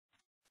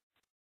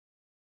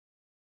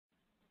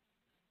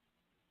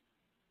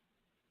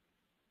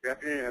Good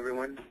afternoon,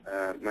 everyone.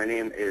 My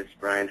name is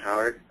Brian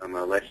Howard. I'm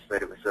a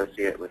legislative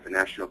associate with the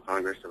National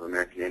Congress of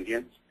American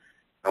Indians.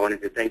 I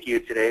wanted to thank you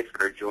today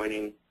for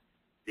joining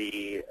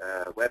the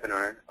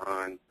webinar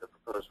on the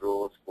proposed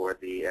rules for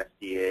the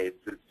FDA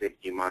Food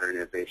Safety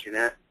Modernization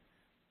Act.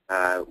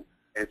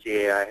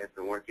 NCAI has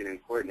been working in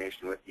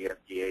coordination with the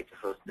FDA to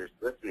host this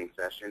listening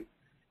session,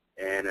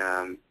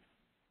 and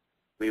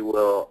we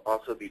will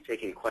also be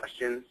taking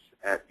questions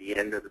at the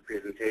end of the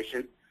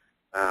presentation.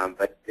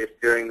 But if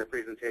during the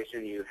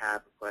presentation you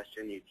have a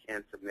question, you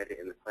can submit it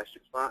in the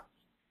question box,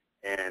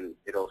 and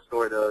it'll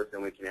store those,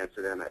 and we can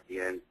answer them at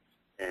the end,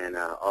 and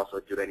also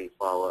do any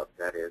follow-up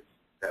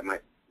that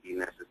might be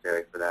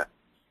necessary for that.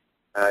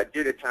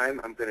 Due to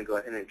time, I'm going to go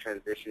ahead and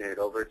transition it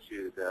over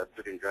to the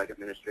Food and Drug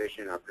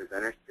Administration, our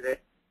presenters today.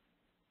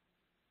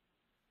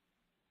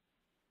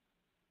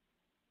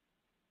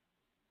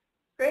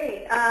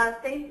 Great.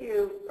 Thank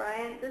you,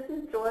 Brian. This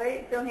is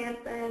Joy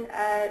Johansson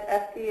at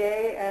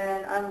FDA,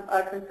 and I'm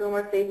a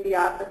Consumer Safety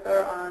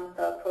Officer on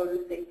the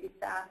Produce Safety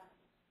staff.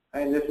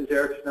 And this is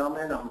Eric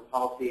Snellman. I'm a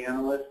Policy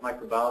Analyst,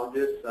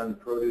 Microbiologist on the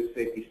Produce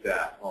Safety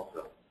staff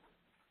also.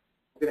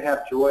 I'm going to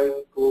have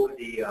Joy go over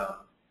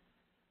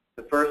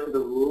the first of the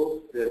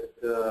rules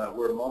that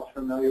we're most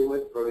familiar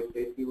with, Produce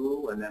Safety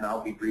Rule, and then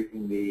I'll be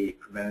briefing the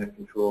Preventative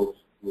Controls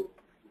Rule.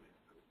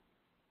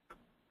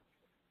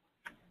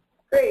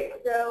 Great.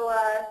 So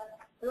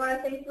we want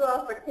to thank you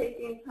all for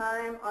taking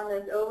time on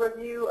this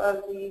overview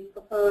of the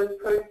proposed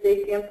Produce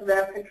Safety and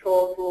Preventive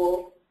Controls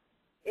Rules.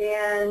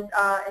 And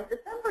in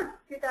December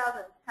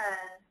 2010,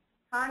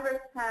 Congress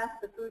passed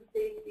the Food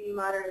Safety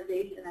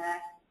Modernization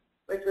Act,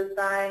 which was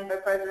signed by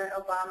President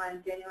Obama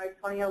in January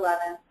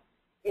 2011.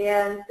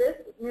 And this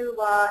new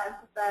law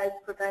emphasized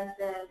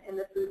prevention in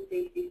the food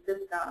safety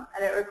system,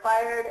 and it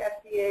required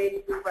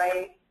FDA to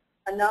write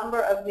a number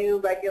of new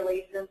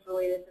regulations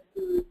related to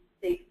food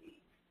safety.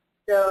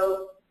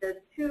 So the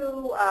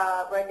two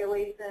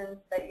regulations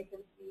that you can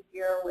see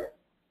here with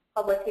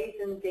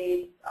publication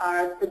dates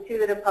are the two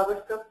that have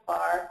published so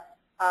far,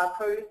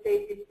 Produce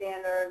Safety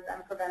Standards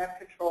and Preventive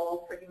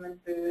Controls for Human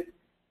Food.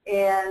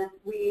 And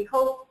we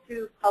hope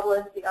to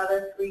publish the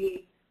other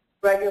three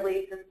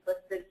regulations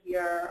listed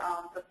here,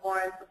 the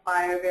Foreign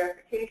Supplier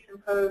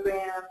Verification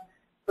Program,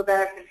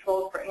 Preventive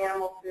Controls for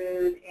Animal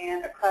Food,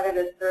 and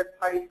Accredited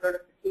Third-Party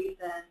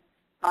Certification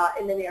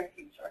in the near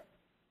future.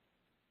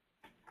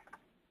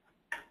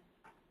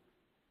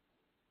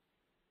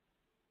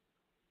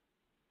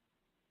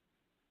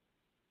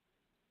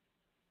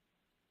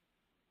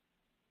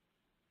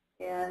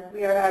 And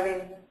we are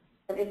having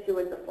an issue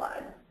with the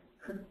slide.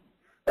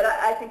 But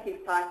I can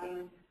keep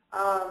talking.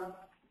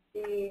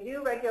 The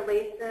new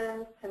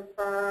regulations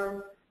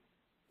confirm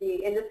the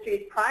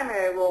industry's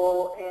primary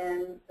role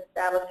in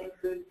establishing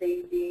food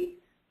safety.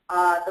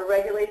 The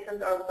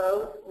regulations are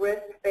both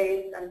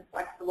risk-based and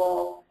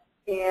flexible,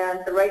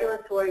 and the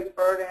regulatory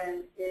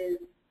burden is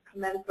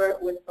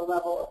commensurate with the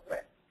level of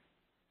risk.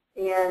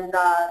 And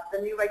the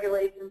new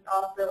regulations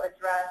also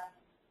address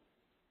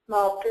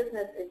small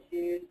business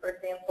issues. For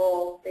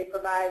example, they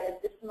provide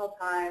additional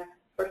time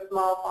for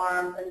small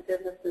farms and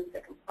businesses to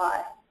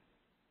comply.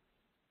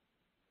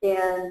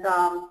 And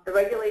the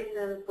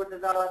regulations were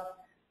developed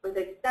with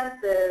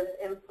extensive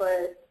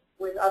input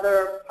with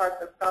other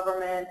parts of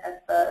government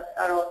at the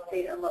federal,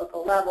 state, and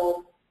local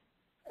levels,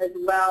 as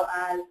well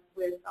as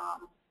with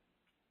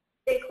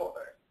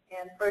stakeholders.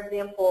 And for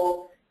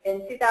example,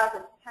 in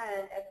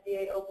 2010,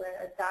 FDA opened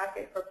a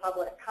docket for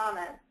public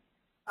comment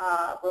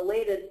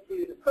related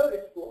to the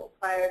produce rule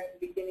prior to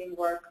beginning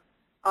work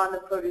on the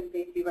produce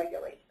safety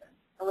regulation.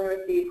 And we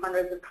received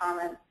hundreds of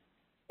comments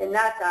in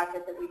that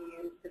docket that we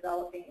used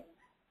developing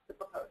the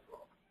proposed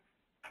rule.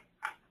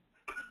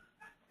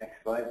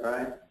 Next slide,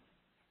 Brian.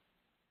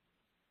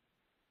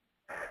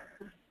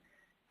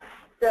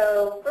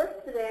 So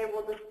first today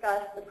we'll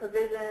discuss the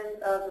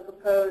provisions of the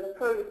proposed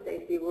produce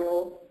safety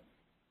rule.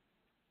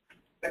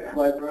 Next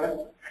slide,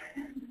 Brian.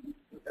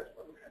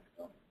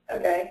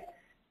 Okay.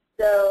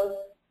 So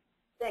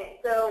thanks.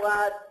 So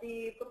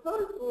the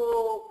proposed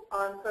rule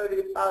on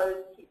produce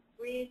follows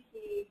three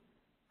key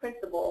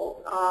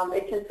principles.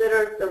 It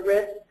considers the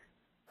risk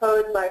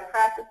posed by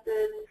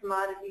practices,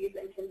 commodities,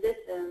 and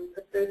conditions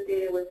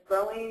associated with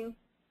growing,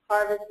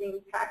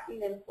 harvesting,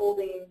 packing, and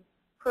holding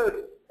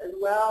produce, as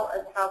well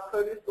as how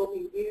produce will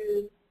be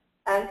used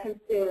and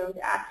consumed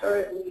after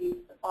it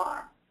leaves the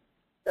farm.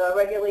 The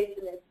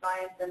regulation is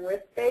science and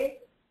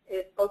risk-based.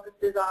 It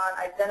focuses on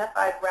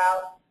identified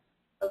routes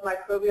of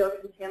microbial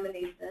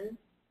contamination.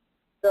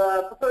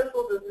 The proposed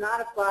rule does not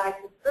apply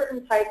to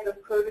certain types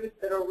of produce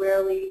that are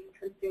rarely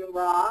consumed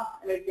raw.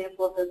 An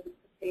example of this is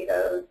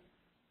potatoes.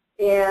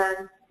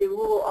 And the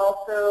rule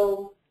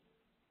also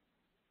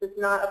does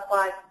not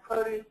apply to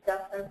produce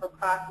destined for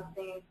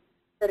processing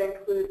that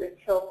includes a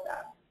kill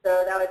step.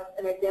 So that was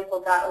an example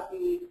of that would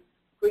be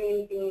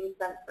green beans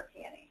sent for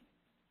canning.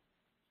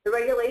 The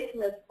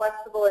regulation is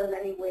flexible in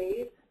many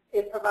ways.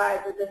 It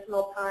provides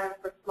additional time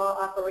for small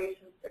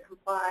operations to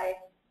comply,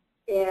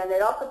 and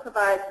it also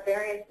provides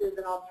variances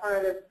and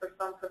alternatives for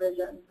some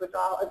provisions, which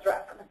I'll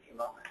address in a few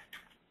moments.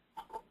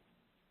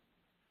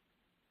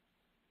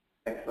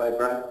 Next slide,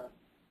 Brian.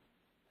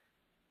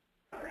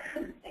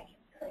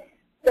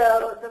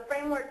 So the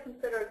framework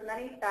considers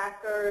many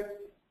factors,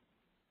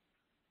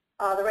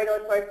 the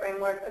regulatory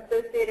framework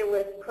associated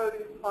with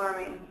produce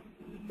farming.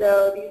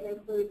 So these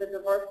include the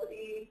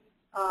diversity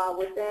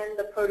within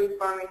the produce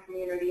farming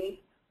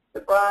community,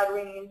 the broad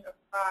range of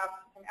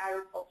crops and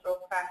agricultural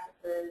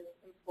practices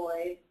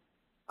employed,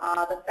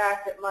 the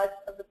fact that much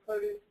of the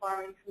produce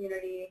farming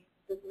community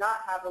does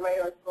not have a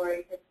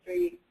regulatory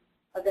history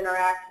of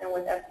interaction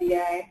with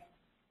FDA,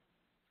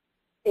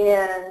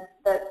 and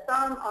that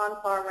some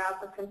on-farm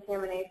routes of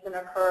contamination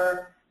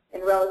occur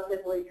in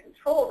relatively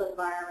controlled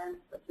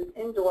environments, such as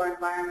indoor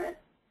environments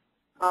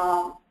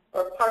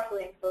or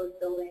partially enclosed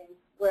buildings,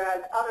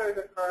 whereas others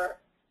occur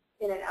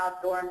in an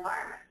outdoor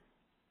environment.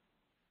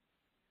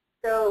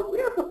 So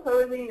we are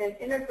proposing an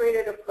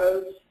integrated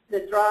approach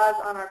that draws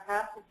on our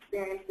past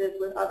experiences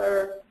with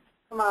other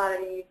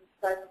commodities,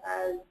 such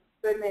as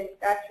good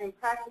manufacturing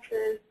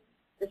practices,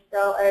 the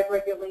shell egg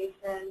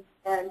regulation,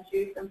 and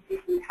juice and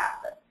seafood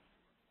habits.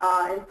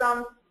 In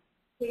some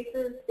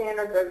cases,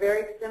 standards are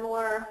very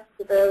similar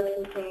to those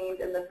contained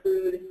in the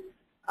food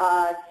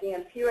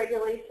GMP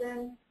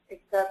regulation,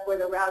 except where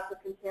the routes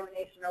of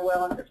contamination are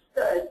well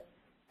understood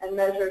and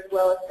measures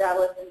well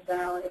established and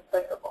generally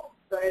applicable.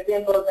 So an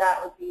example of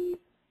that would be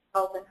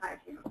health and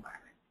hygiene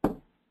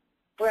requirements.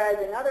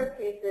 Whereas in other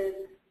cases,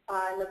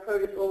 in the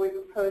produce rule, we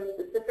propose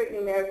specific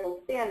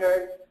numerical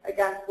standards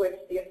against which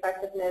the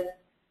effectiveness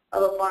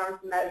of a farm's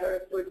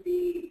measures would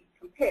be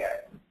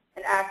compared,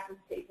 and actions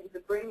taken to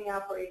bring the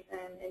operation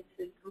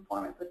into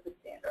conformance with the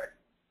standard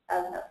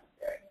as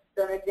necessary.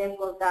 So an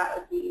example of that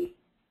would be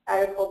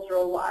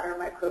agricultural water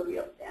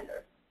microbial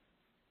standards.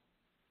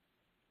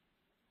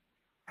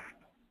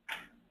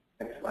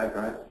 Next slide,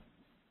 Brian.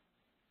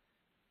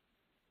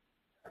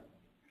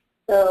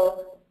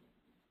 So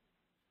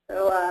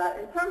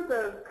in terms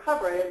of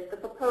coverage, the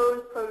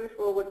proposed produce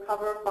rule would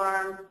cover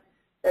farms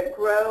that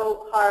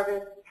grow,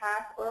 harvest,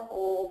 pack, or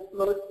hold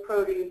most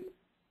produce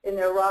in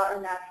their raw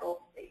or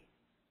natural state.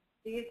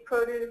 These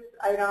produce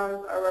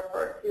items are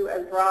referred to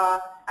as raw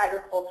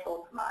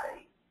agricultural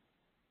commodities.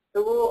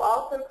 The rule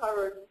also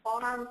covers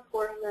farm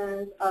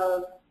portions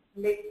of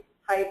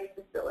mixed-type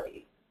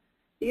facilities.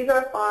 These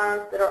are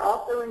farms that are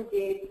also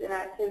engaged in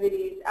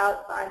activities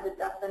outside the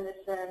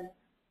definition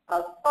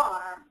of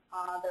farm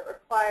that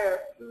require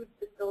food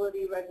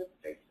facility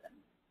registration.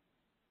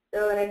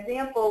 So an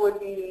example would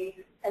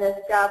be an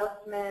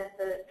establishment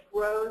that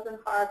grows and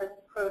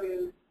harvests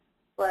produce,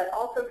 but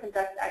also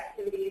conducts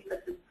activities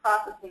such as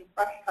processing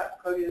fresh-cut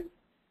produce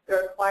that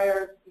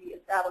requires the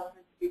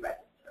establishment to be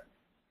registered.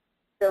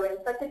 So in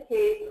such a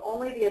case,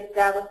 only the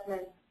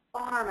establishment's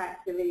farm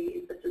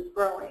activities, such as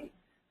growing,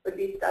 would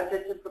be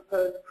subject to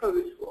proposed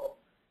produce rule.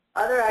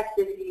 Other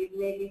activities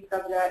may be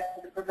subject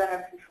to the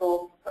preventive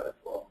control proposed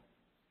rule.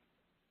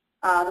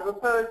 The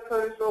proposed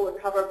produce rule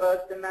would cover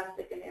both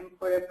domestic and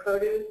imported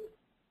produce,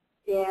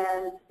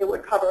 and it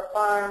would cover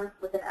farms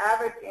with an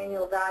average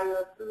annual value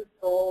of food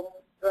sold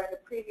during the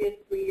previous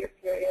 3-year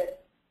period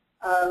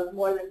of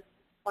more than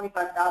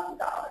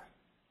 $25,000.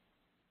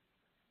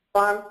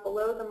 Farms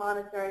below the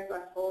monetary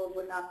threshold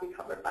would not be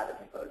covered by the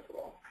proposed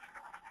rule.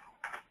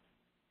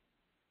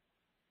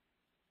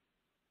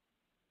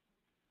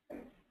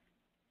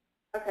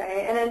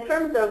 Okay, and in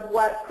terms of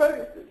what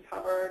produce is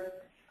covered,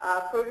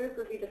 produce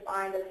would be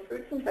defined as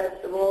fruits and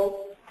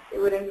vegetables. It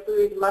would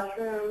include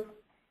mushrooms,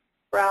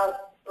 sprouts,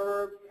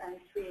 herbs, and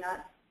tree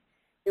nuts.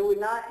 It would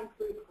not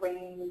include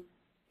grains,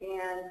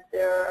 and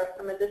there are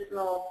some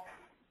additional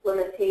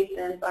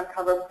limitations on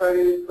covered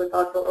produce, which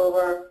I'll go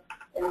over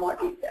in more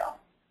detail.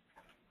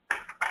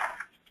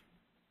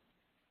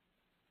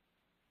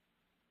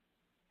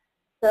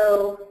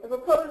 So the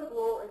proposed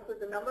rule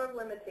includes a number of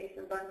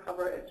limitations on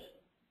coverage.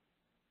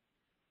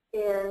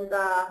 And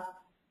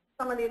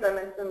some of these I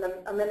mentioned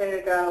a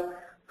minute ago.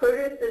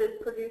 Produce that is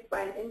produced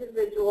by an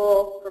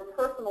individual for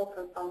personal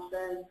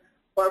consumption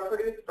or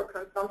produced for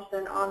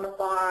consumption on the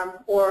farm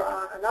or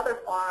on another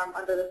farm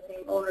under the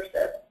same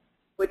ownership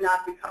would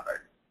not be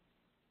covered.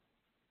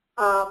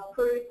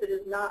 Produce that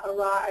is not a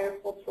raw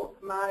agricultural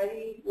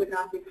commodity would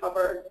not be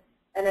covered.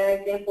 And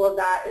an example of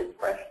that is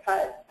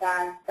fresh-cut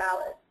bagged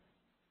salad.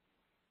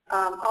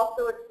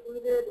 Also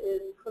excluded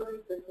is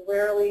produce that's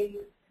rarely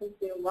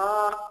consumed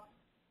raw,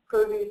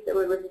 produce that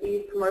would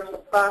receive commercial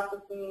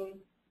processing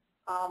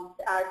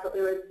to adequately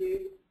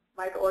reduce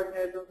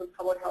microorganisms of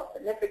public health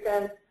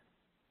significance,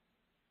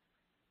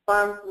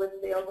 farms with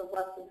sales of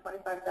less than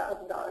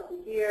 $25,000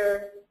 a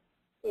year,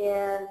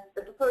 and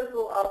the proposal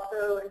will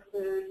also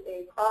include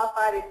a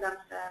qualified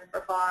exemption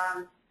for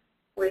farms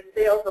with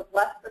sales of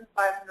less than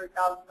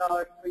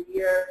 $500,000 per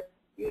year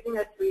using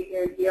a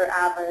 3-year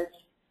average,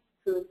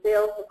 whose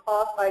sales to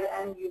qualified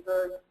end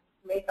users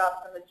make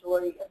up the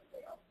majority of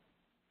sales.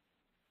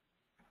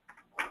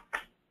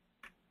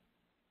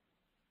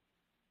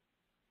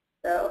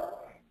 So,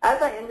 as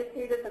I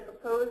indicated, the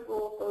proposed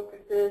rule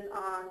focuses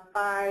on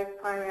 5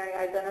 primary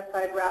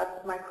identified routes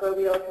of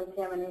microbial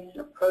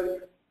contamination of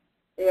produce.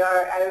 They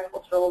are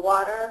agricultural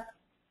water,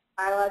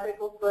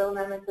 biological soil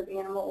amendments of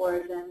animal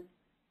origin,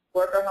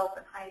 worker health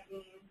and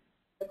hygiene,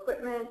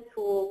 equipment,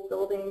 tools,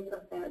 buildings,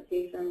 and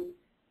sanitation,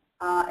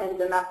 and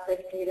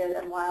domesticated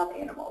and wild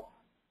animals.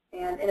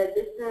 And in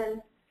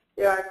addition,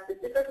 there are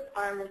specific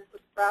requirements for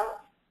sprouts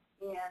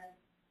and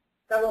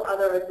several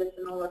other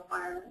additional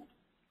requirements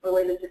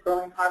related to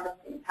growing,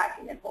 harvesting,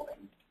 packing, and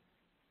holding.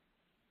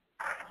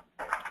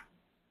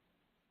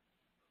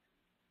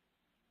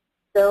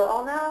 So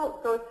I'll now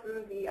go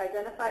through the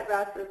identified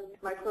routes of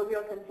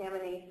microbial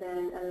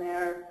contamination and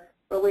their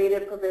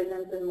related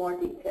provisions in more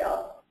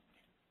detail.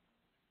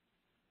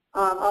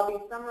 I'll be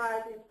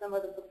summarizing some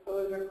of the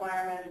proposed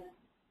requirements,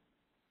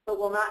 but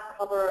will not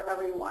cover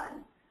every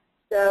one.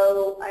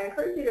 So I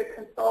encourage you to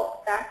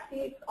consult fact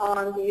sheets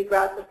on these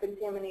routes of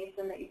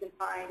contamination that you can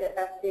find at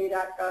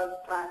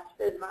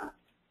fda.gov/FSMA,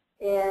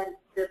 and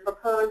the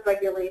proposed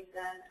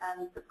regulation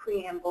and the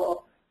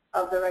preamble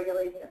of the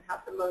regulation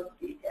have the most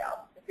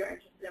detail, if you're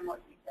interested in more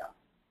detail.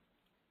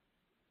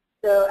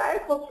 So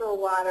agricultural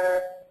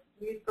water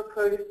used for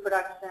produce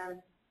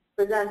production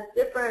presents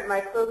different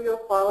microbial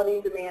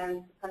quality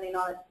demands depending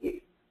on its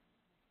use.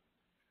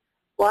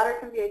 Water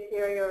can be a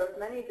carrier of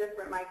many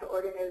different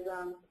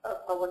microorganisms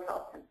of public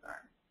health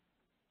concern.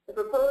 The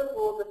proposed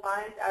rule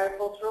defines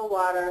agricultural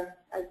water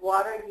as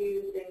water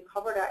used in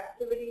covered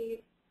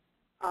activities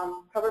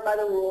covered by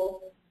the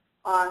rule,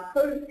 on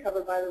produce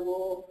covered by the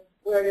rule,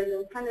 where it is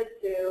intended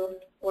to,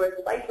 or is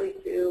likely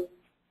to,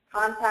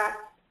 contact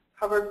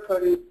covered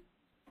produce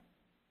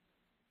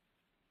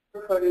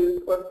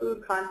or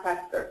food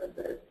contact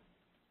surfaces.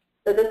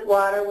 So this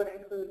water would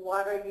include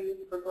water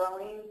used for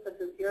growing, such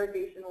as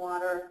irrigation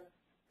water,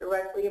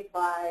 directly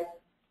applied,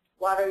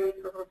 water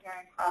used for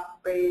preparing crop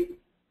sprays,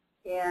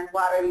 and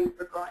water used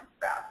for growing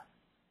sprouts.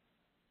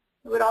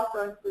 It would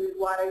also include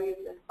water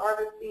used in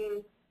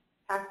harvesting,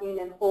 packing,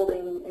 and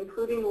holding,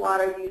 including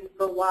water used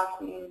for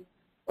washing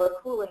or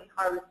cooling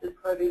harvested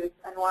produce,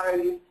 and water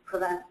used to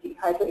prevent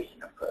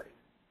dehydration of produce.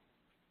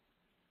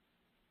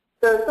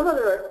 So some of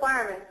the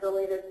requirements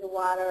related to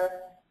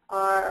water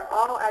are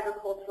all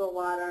agricultural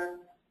water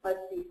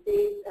must be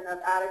safe and of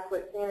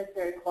adequate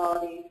sanitary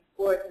quality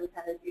for its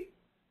intended use.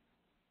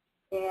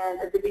 And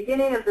at the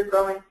beginning of the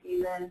growing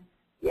season,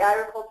 the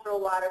agricultural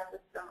water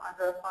system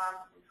under a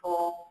farm's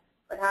control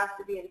would have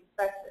to be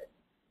inspected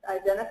to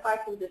identify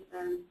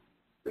conditions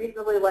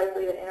reasonably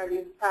likely to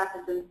introduce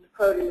pathogens to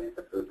produce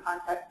or food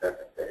contact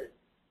surfaces.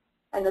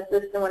 And the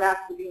system would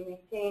have to be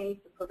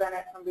maintained to prevent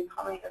it from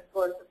becoming a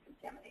source of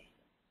contamination.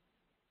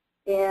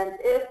 And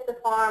if the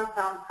farm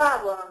found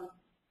problems,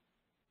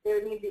 they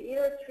would need to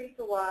either treat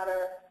the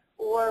water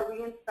or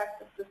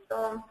re-inspect the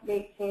system,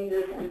 make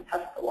changes, and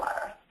test the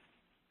water.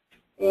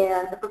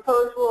 And the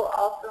proposed rule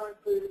also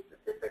includes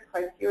specific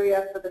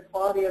criteria for the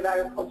quality of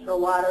agricultural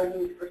water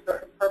used for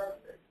certain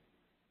purposes,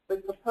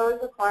 with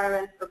proposed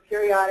requirements for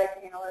periodic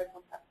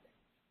analytical testing.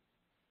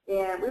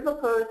 And we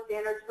propose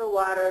standards for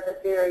water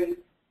that vary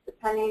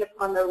depending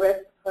upon the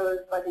risk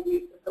posed by the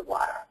use of the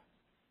water.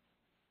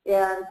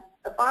 And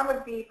a farm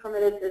would be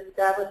permitted to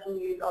establish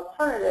and use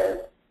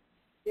alternatives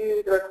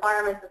to the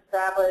requirements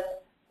established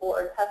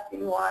for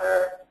testing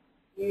water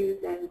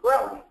used in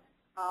growing,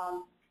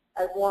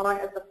 as long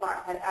as the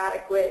farm had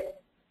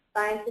adequate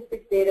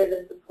scientific data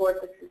to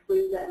support the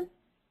conclusion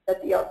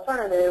that the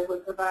alternative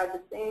would provide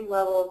the same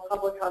level of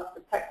public health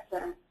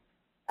protection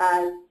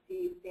as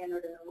the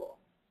standard in the rule.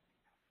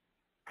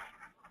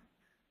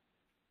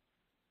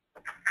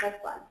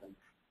 Next slide, please.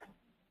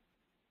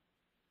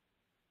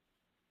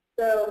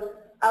 So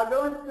I'll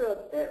go into a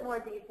bit more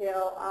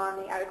detail on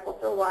the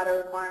agricultural water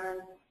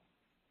requirements.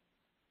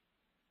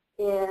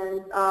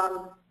 And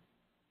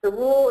the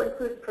rule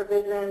includes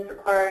provisions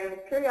requiring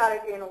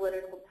periodic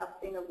analytical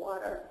testing of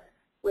water,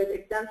 with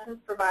exemptions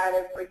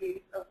provided for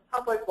use of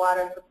public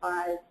water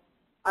supplies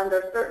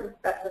under certain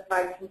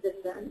specified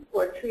conditions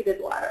or treated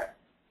water.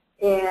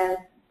 And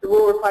the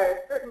rule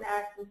requires certain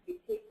actions to be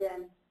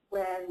taken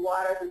when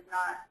water does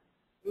not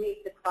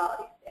meet the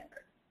quality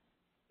standards.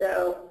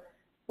 So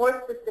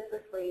more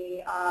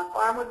specifically, a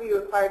farm would be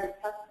required to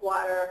test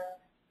water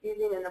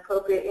using an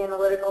appropriate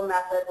analytical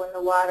method when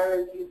the water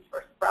is used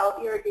for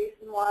sprout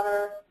irrigation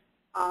water,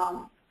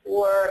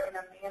 or in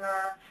a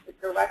manner that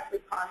directly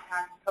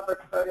contacts covered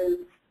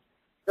produce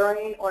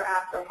during or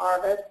after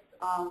harvest,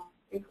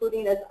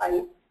 including as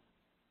ice,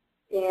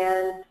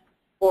 and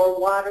for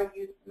water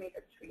used to make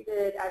a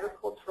treated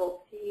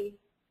agricultural tea,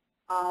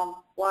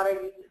 water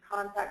used to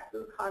contact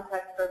food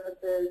contact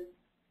surfaces,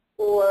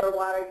 or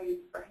water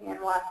used for hand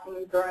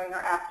washing during or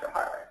after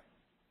harvest.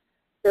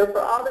 So for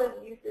all those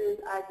uses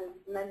I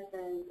just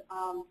mentioned,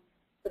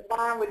 the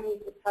farm would need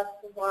to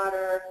test the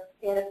water,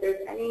 and if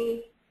there's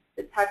any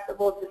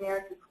detectable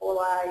generic E.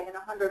 coli in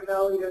 100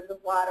 milliliters of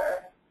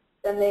water,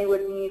 then they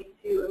would need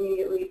to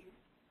immediately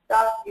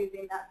stop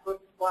using that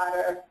source of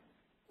water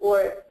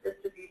or its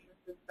distribution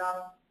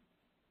system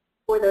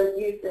for those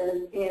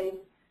uses and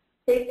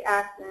take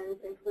actions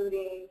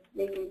including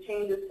making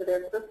changes to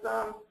their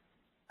system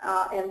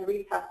and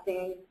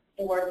retesting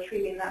or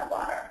treating that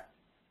water.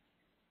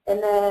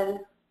 And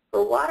then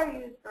for water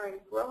used during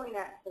growing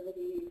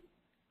activities,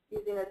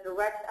 using a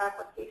direct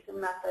application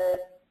method,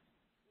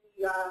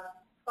 the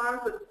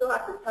farms would still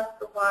have to test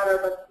the water,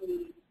 but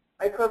the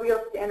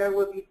microbial standard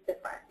would be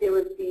different. It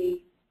would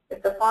be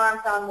if the farm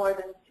found more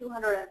than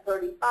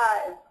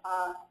 235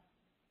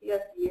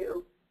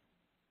 CSU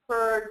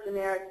per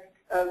generic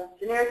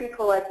E.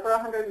 coli per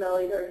 100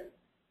 milliliters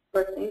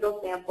for a single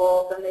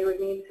sample, then they would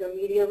need to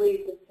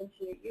immediately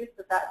discontinue use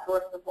of that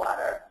source of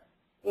water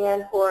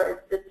and for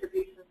its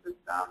distribution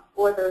system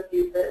for those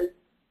uses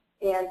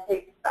and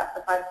take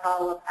specified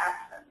follow-up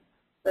actions.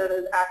 So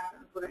those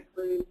actions would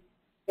include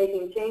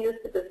making changes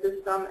to the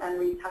system and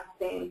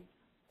retesting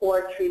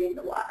or treating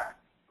the water.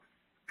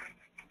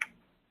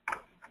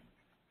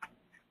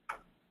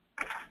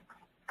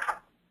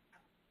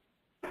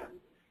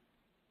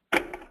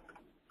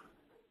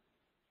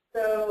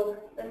 So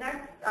the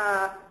next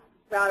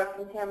route of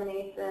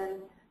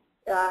contamination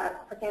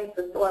pertains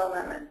to soil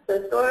amendments.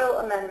 So soil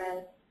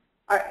amendments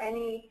are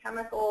any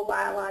chemical,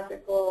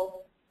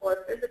 biological,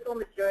 or physical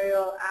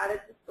material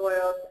added to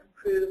soil to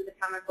improve the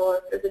chemical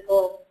or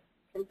physical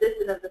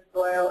condition of the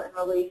soil in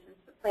relation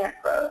to plant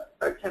growth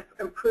or to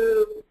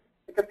improve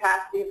the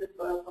capacity of the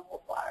soil to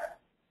hold water.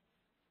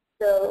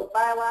 So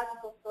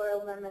biological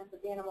soil amendments of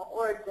animal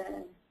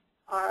origin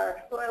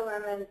are soil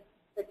amendments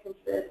that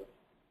consist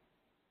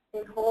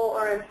in whole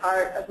or in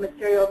part of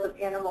materials of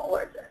animal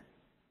origin,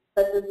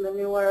 such as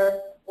manure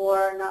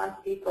or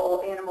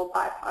non-fecal animal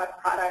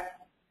byproducts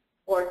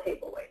or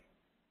table waste.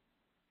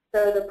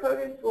 So the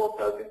produce rule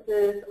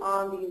focuses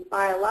on these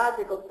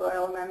biological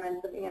soil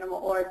amendments of animal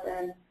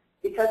origin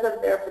because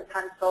of their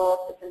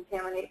potential to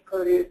contaminate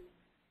produce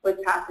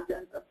with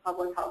pathogens of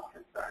public health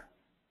concern.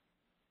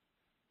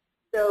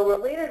 So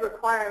related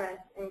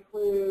requirements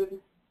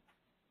include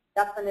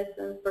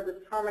definitions for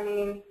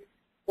determining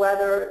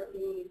whether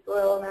the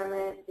soil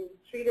amendment is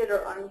treated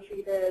or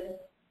untreated,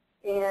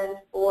 and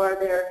for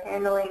their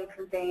handling,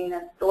 conveying,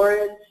 and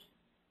storage.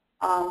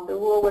 The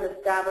rule would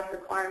establish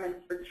requirements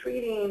for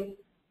treating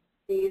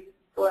these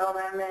soil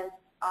amendments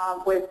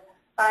with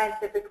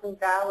scientifically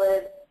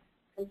valid,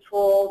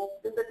 controlled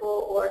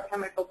physical or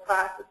chemical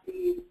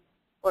processes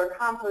or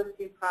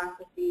composting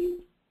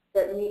processes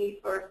that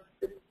meet or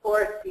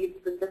support these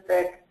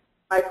specific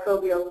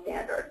microbial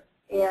standards.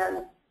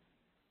 And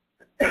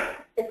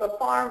if a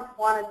farm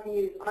wanted to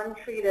use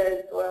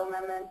untreated soil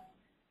amendments,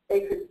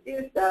 they could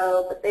do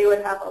so, but they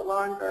would have a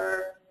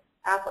longer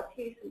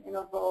application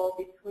interval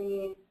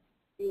between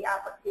the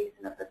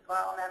application of the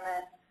soil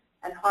amendment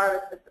and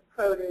harvest of the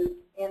produce,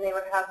 and they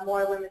would have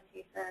more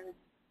limitations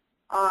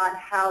on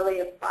how they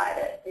applied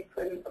it. They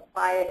couldn't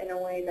apply it in a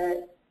way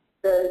that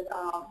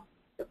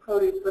the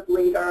produce would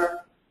later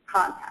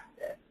contact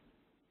it.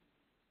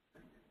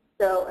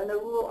 So, and the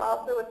rule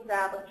also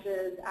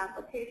establishes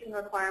application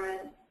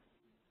requirements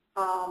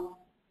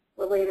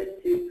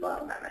related to soil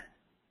amendments.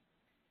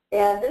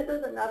 And this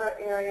is another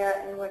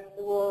area in which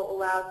the rule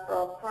allows for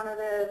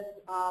alternatives,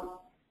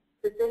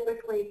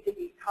 specifically to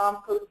the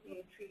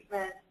composting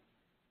treatment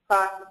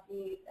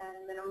processes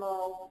and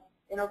minimal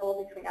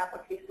interval between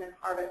application and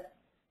harvest.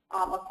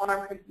 A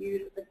farm could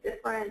use a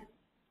different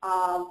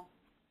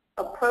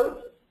approach,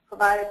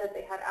 provided that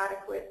they had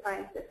adequate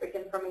scientific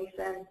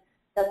information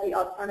that the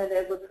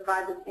alternative would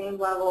provide the same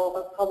level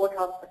of public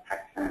health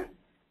protection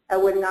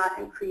and would not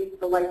increase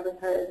the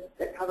likelihood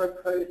that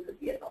covered produce would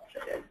be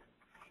adulterated.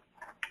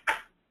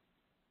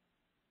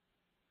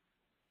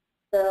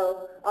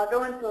 So I'll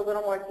go into a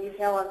little more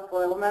detail on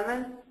soil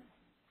amendments.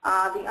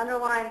 The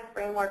underlying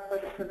framework for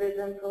the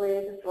provisions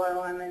related to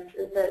soil amendments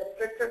is that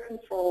stricter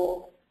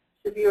controls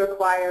should be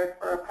required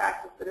for a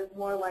practice that is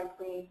more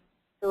likely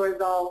to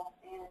result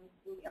in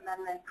the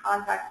amendment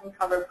contacting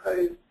covered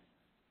produce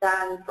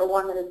than for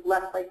one that is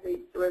less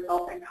likely to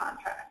result in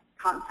contact.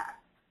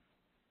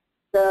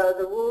 So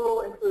the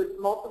rule includes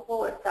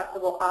multiple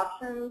acceptable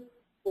options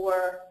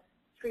for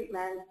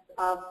treatment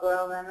of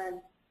soil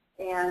amendments,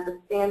 and the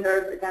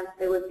standards against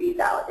it would be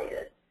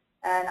validated.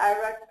 And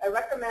I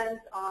recommend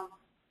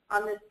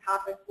on this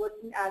topic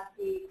looking at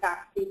the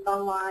fact sheets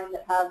online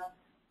that have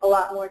a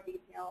lot more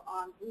detail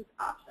on these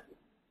options.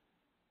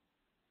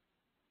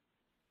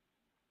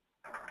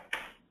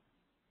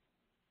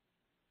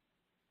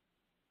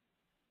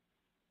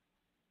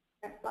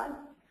 Next slide.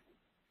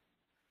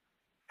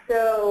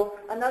 So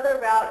another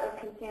route of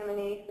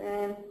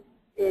contamination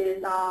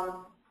is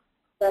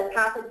that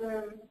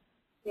pathogens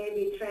may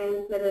be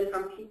transmitted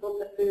from people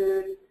to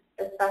food,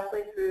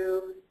 especially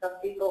through the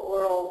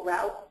fecal-oral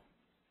route.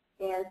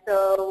 And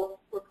so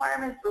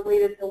requirements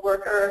related to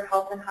worker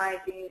health and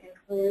hygiene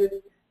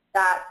include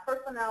that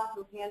personnel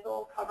who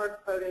handle covered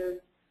produce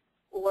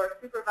or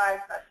supervise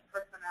such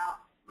personnel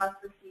must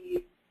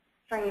receive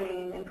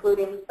training,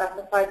 including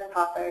specified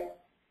topics.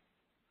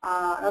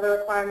 Another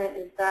requirement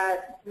is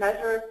that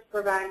measures to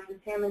prevent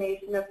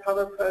contamination of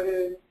covered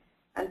produce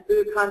and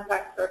food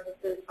contact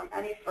surfaces from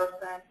any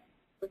person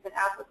with an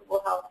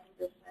applicable health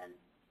condition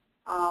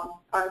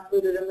are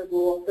included in the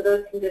rule. So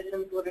those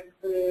conditions would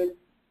include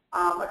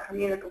a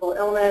communicable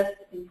illness,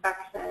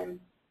 infection,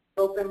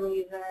 open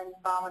lesion,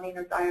 vomiting,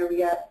 or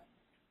diarrhea.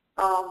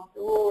 The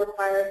rule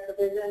requires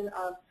provision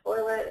of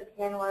toilet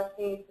and hand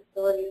washing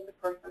facilities to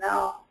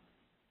personnel,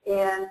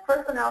 and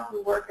personnel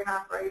who work in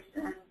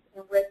operations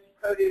in which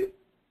produce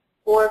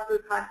or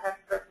food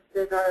contact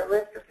surfaces are at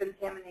risk of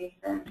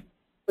contamination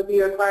would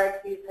be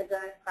required to use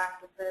hygienic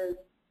practices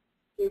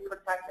to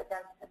protect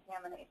against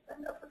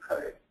contamination of the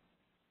produce.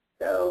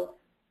 So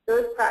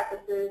those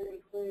practices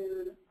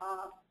include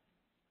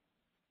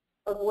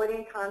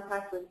avoiding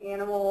contact with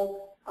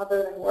animals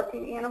other than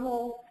working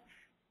animals,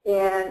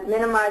 and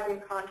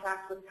minimizing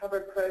contact with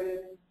covered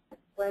produce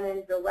when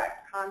in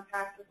direct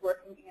contact with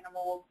working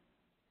animals,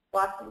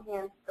 washing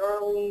hands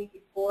thoroughly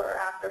before or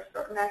after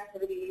certain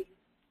activities,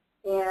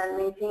 and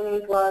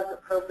maintaining gloves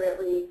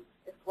appropriately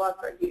if gloves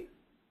are used.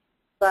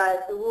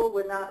 But the rule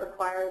would not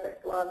require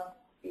that gloves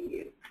be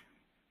used.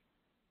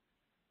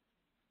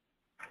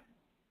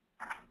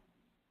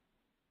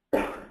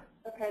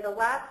 Okay, the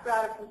last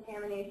route of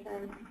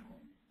contamination,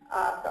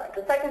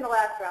 the second to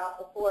last route,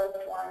 the fourth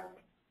one,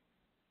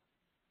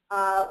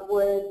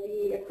 would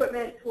be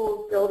equipment,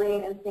 tools,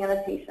 building, and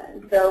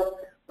sanitation. So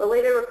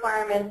related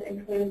requirements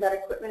include that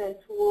equipment and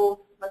tools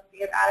must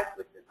be of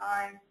adequate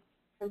design,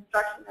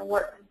 construction, and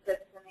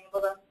workmanship to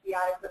enable them to be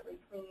adequately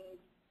cleaned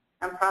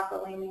and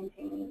properly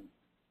maintained.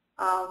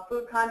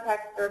 Food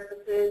contact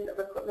surfaces of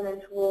equipment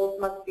and tools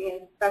must be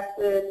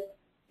inspected,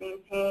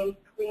 maintained,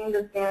 cleaned,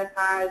 and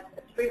sanitized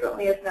as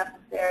frequently as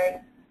necessary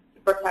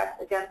to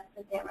protect against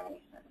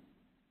contamination.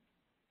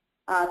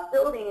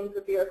 Buildings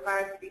would be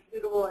required to be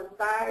suitable in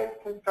size,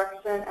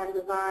 construction, and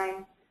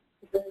design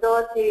to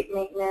facilitate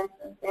maintenance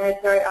and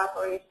sanitary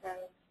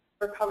operations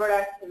for covered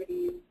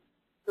activities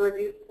to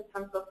reduce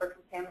potential for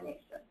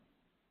contamination.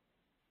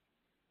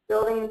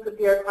 Buildings would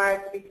be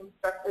required to be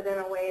constructed in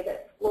a way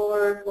that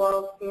floors,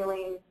 walls,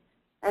 ceilings,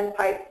 and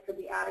pipes could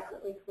be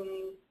adequately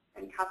cleaned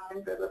and kept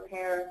in good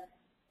repair,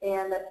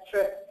 and that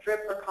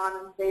drip or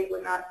condensate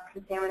would not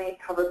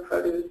contaminate covered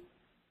produce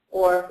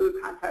or food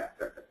contact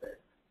surfaces.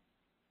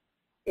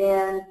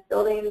 And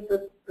buildings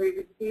would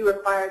be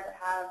required to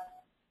have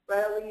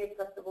readily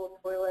accessible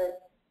toilet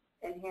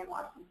and hand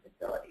washing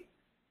facilities.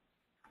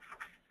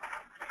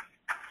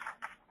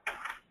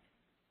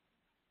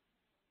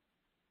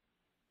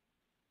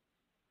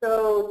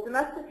 So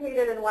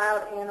domesticated and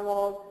wild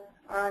animals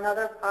are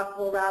another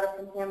possible route of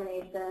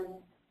contamination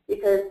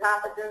because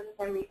pathogens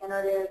can be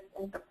introduced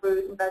into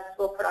fruit and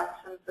vegetable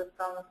production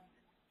systems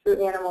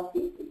through animal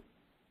feces.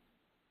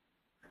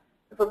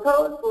 The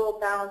proposed rule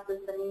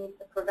balances the need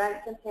to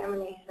prevent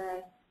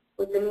contamination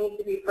with the need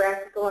to be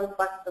practical and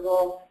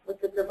flexible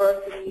with the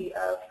diversity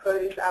of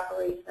produce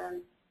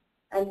operations,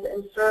 and to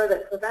ensure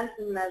that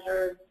prevention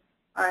measures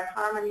are in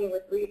harmony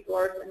with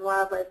resource and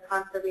wildlife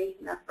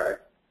conservation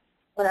efforts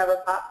whenever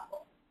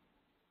possible.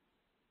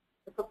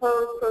 The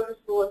proposed produce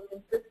rule is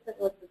consistent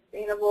with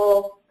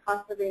sustainable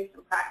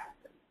conservation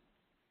practices.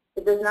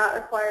 It does not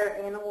require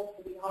animals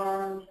to be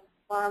harmed,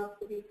 farms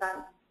to be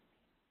fenced,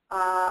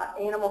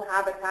 animal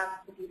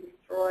habitats to be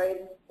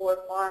destroyed, or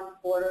farm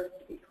borders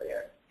to be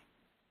cleared.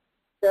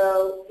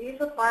 So these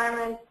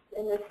requirements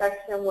in this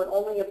section would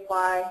only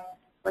apply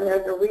when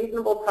there's a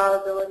reasonable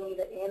probability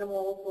that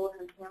animals will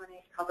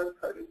contaminate covered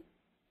produce.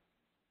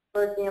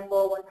 For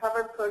example, when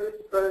covered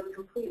produce grows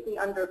completely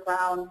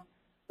underground,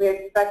 we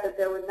expect that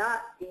there would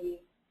not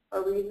be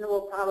a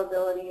reasonable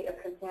probability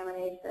of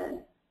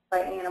contamination by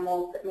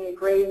animals that may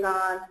graze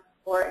on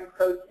or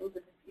encroach into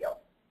the field.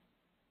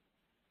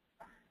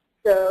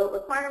 So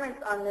requirements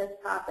on this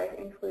topic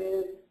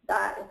include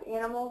that if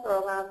animals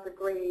are allowed to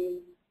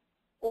graze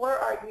or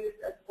are used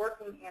as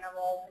working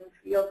animals in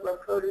fields where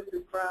produce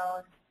is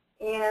grown,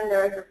 and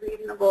there is a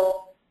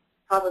reasonable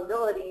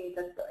probability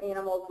that the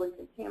animals would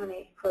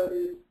contaminate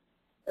produce,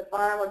 the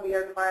farm would be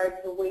required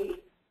to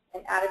wait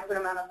an adequate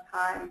amount of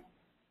time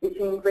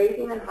between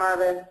grazing and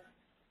harvest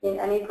in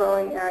any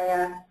growing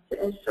area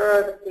to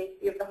ensure the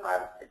safety of the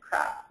harvested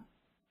crop.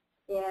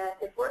 And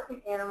if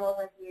working animals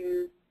are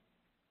used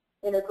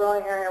in a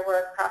growing area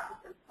where a crop has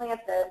been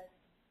planted,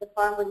 the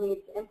farm would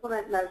need to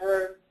implement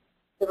measures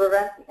to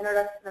prevent the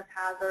introduction of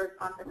hazards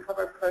onto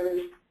covered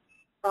produce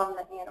from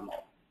the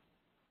animals.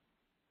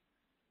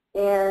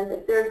 And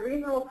if there's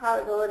reasonable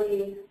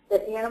probability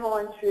that animal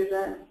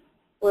intrusion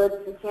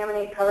would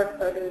contaminate covered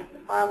produce,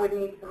 the farm would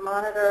need to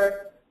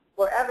monitor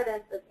for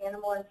evidence of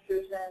animal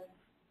intrusion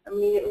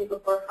immediately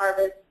before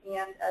harvest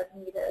and as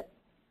needed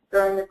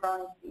during the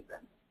growing season.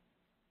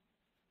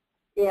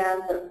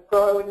 And the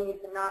grower would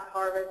need to not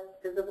harvest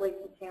visibly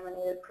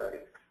contaminated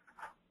produce.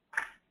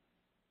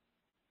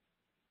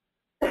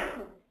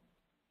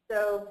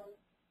 So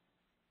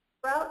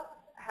sprouts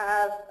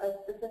have a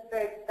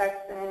specific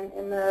section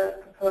in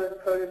the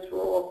proposed produce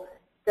rule.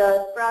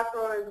 The sprout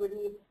growers would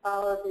need to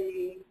follow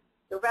the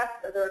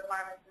rest of the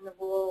requirements in the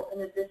rule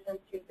in addition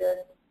to this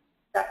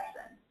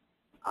section.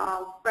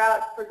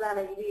 Sprouts present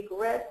a unique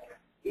risk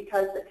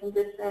because the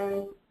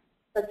conditions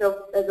such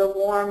as a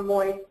warm,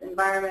 moist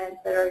environment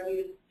that are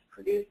used to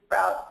produce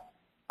sprouts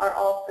are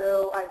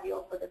also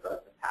ideal for the growth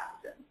of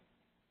pathogens.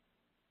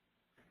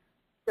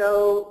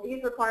 So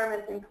these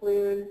requirements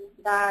include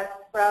that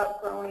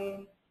sprout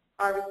growing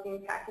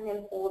harvesting, packing,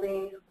 and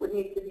holding would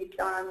need to be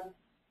done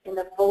in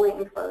a fully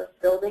enclosed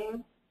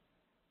building.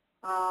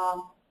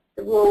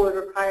 The rule would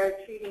require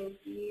treating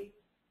seeds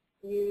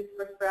used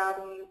for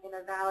sprouting in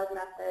a valid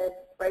method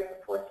right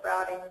before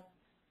sprouting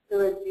to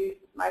reduce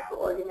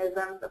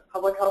microorganisms of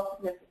public health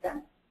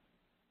significance.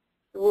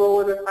 The rule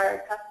would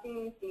require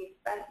testing the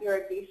spent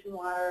irrigation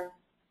water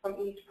from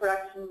each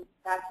production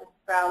batch of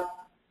sprouts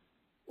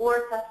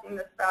or testing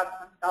the sprouts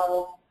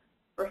themselves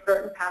for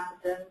certain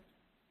pathogens.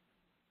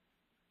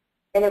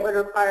 And it would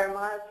require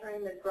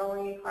monitoring the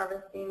growing,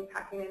 harvesting,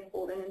 packing, and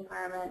holding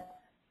environment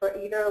for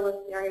either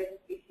Listeria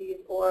species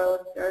or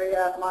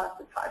Listeria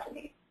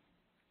monocytogenes.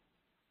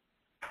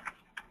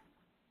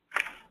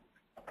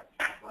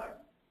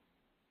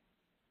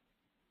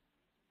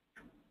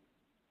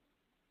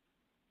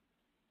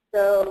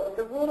 So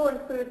the rule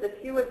includes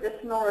a few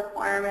additional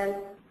requirements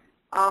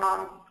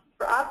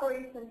for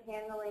operation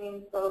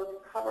handling both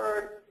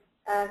covered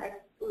and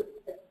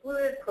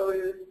excluded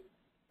produce.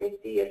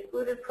 If the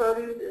excluded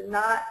produce is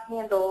not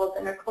handled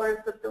in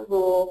accordance with the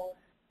rule,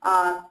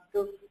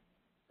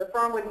 the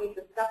firm would need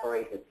to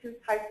separate the two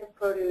types of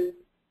produce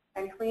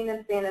and clean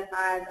and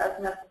sanitize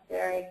as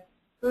necessary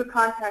food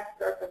contact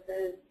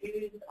surfaces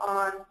used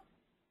on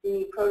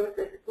the produce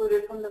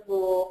excluded from the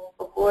rule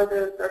before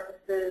those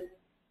surfaces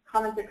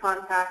come into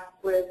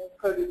contact with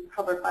produce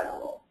covered by the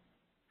rule.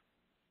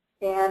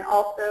 And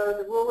also,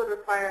 the rule would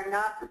require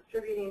not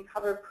distributing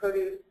covered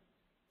produce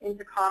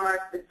into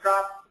commerce that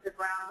drops to the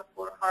ground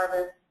before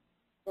harvest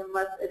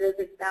unless it is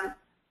exempt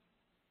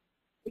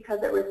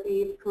because it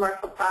receives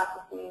commercial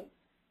processing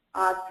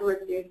to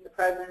reduce the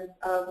presence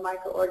of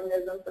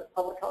microorganisms of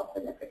public health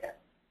significance.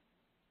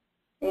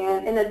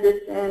 And in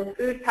addition,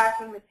 food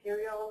packing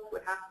materials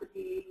would have to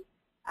be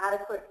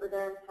adequate for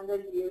their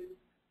intended use.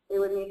 They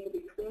would need to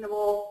be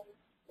cleanable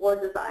or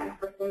designed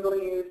for single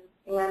use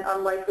and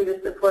unlikely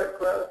to support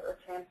growth or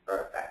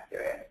transfer of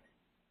bacteria.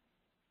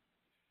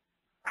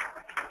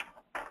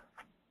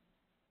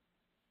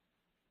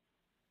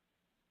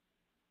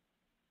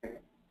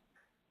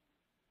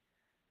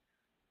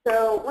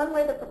 So one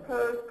way the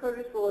proposed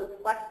produce rule is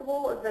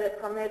flexible is that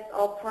it permits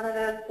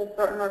alternatives to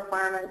certain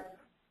requirements.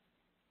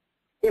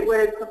 It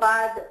would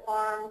provide that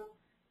farms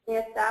may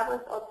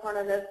establish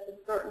alternatives to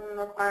certain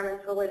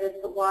requirements related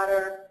to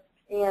water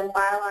and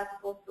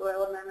biological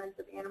soil amendments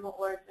of animal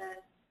origin,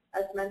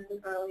 as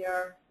mentioned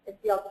earlier, if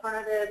the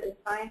alternative is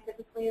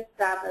scientifically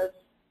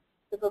established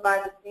to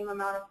provide the same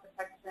amount of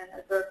protection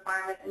as the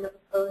requirement in the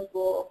proposed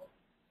rule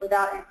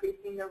without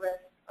increasing the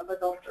risk of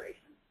adulteration.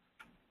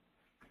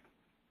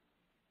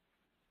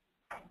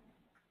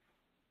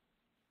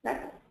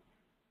 Next.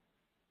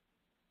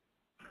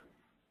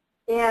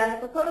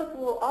 And the proposed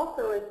rule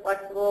also is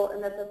flexible in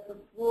that the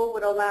rule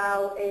would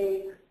allow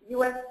a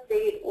U.S.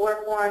 state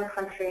or foreign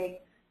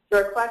country to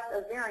request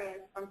a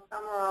variance from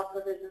some or all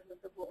provisions of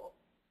the rule.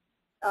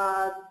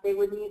 They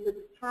would need to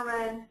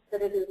determine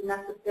that it is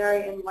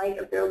necessary in light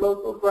of their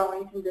local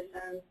growing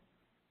conditions,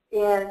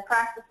 and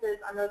practices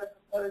under the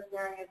proposed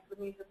variance would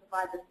need to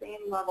provide the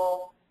same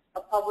level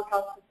of public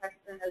health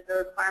protection as the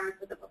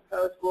requirements of the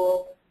proposed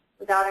rule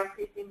without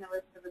increasing the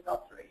risk of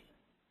adulteration.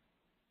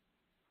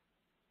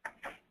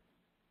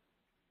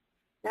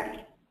 Next.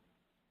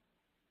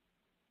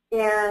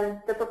 And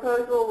the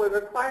proposed rule would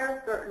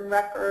require certain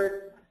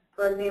records,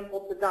 for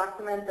example, to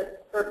document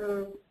that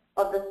certain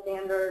of the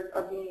standards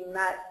are being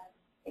met.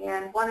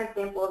 And one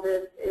example of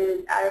this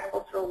is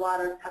agricultural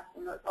water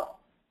testing results.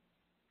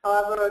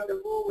 However,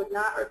 the rule would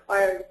not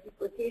require the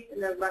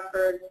duplication of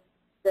records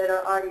that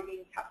are already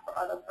being kept for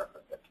other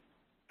purposes.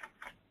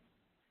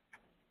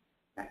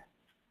 Next.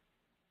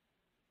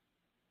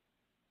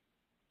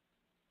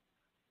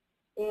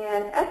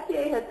 And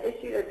FDA has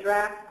issued a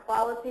draft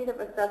qualitative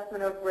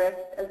assessment of risk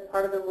as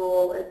part of the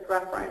rule. It's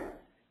referenced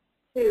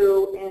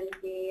to in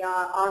the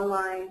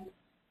online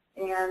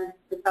and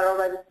the Federal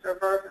Register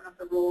version of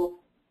the rule.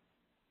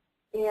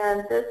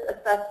 And this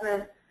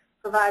assessment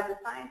provides a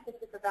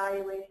scientific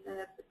evaluation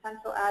of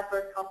potential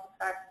adverse health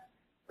effects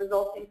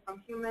resulting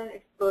from human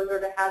exposure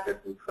to hazards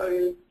in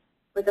produce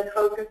with a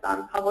focus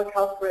on public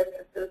health risk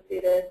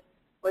associated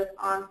with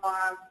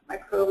on-farm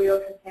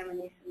microbial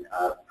contamination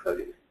of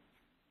produce.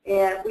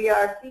 And we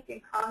are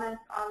seeking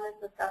comments on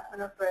this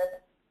assessment of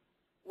risk,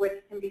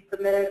 which can be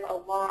submitted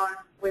along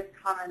with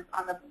comments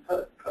on the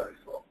proposed produce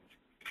rule.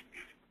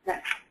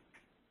 Next.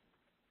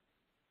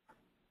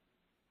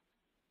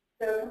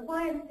 So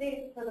compliance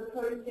dates for the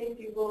produce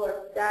safety rule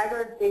are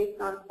staggered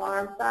based on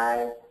farm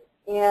size,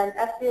 and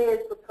FDA is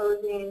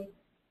proposing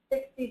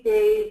 60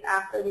 days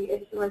after the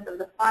issuance of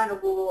the final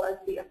rule as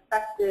the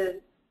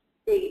effective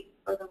date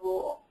for the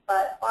rule.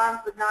 But farms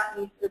would not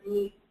need to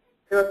meet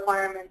the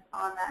requirements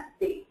on that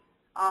date.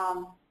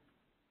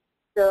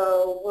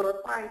 So we're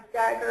requiring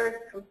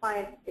staggered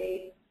compliance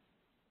dates,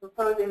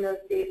 proposing those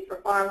dates for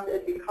farms that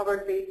would be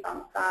covered based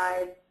on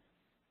size.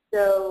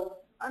 So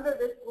under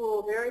this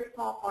rule, very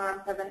small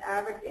farms have an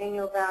average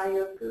annual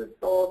value of food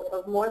sold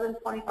of more than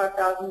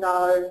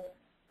 $25,000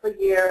 per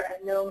year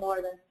and no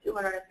more than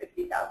 $250,000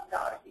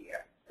 a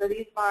year. So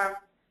these farms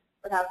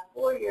would have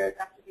 4 years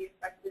after the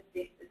effective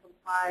date to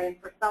comply, and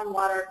for some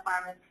water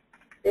requirements,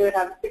 they would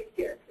have 6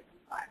 years to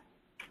comply.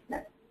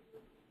 Next.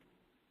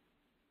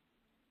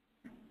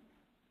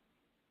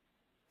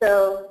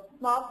 So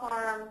small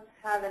farms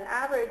have an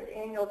average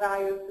annual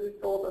value of food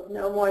sold of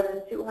no more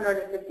than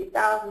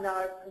 $250,000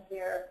 per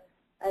year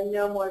and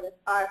no more than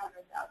 $500,000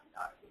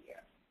 a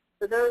year.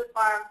 So those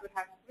farms would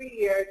have 3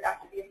 years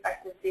after the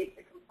effective date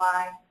to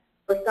comply.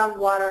 For some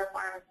water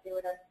requirements, they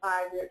would have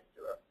 5 years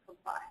to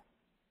comply.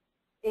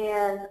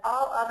 And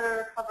all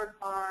other covered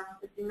farms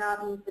that do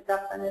not meet the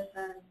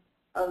definition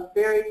of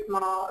very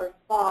small or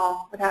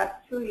small would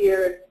have 2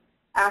 years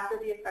after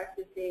the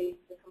effective date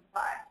to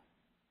comply.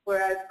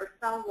 Whereas for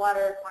some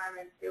water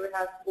requirements, they would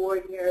have 4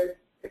 years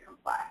to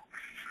comply.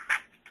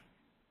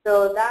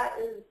 So that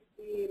is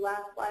the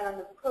last slide on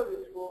the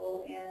produce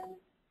rule, and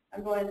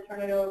I'm going to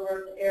turn it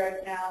over to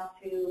Eric now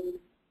to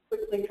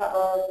quickly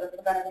cover the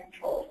preventive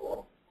control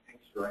rule.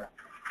 Thanks, Joy.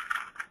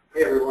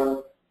 Hey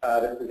everyone,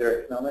 this is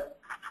Eric Snellman.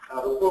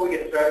 Before we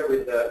get started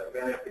with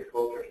preventive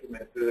control for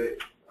human food,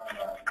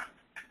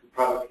 we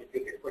probably should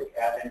take a quick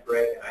admin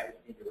break, and I just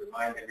need to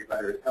remind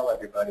everybody or tell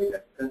everybody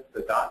that since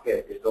the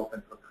docket is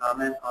open for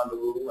comment on the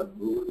rule and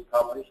the rule is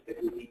published,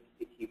 that we need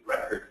to keep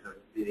records of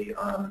the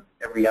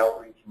every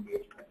outreach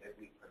engagement that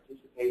we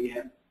participate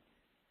in.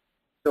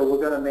 So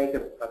we're going to make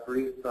a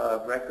brief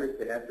record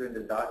to enter in the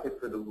docket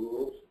for the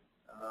rules.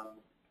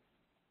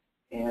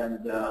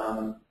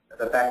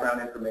 The background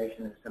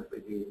information is simply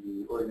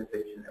the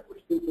organization that we're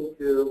speaking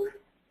to.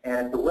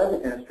 And the web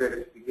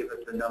administrators could give us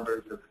the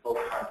numbers of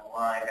folks on the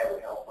line. That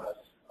would help us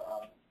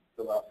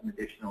fill out some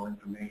additional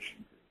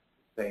information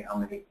to say how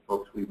many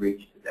folks we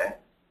reached today.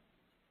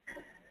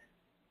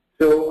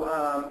 So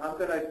I'm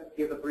going to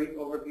give a brief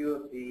overview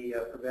of the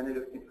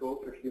preventative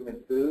control for human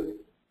food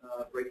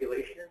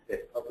regulation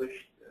that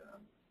published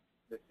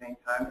at the same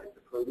time as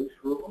the produce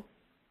rule.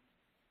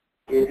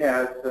 It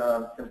has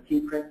some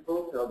key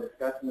principles that I'll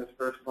discuss in this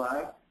first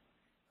slide.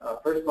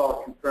 First of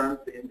all, it confirms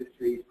the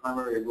industry's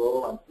primary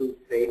role on food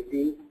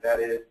safety. That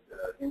is,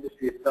 the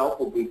industry itself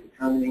will be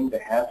determining the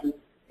hazards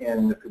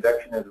in the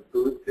production of the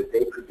foods that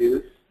they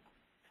produce.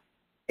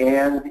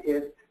 And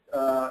it's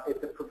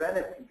a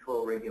preventive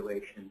control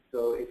regulation,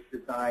 so it's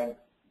designed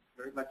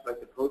very much like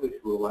the produce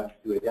rule wants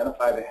to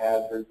identify the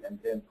hazards and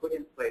then put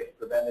in place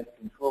preventive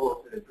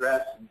controls that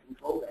address and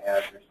control the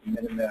hazards to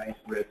minimize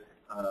risk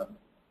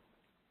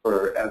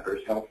for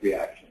adverse health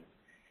reactions.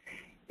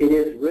 It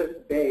is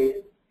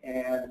risk-based,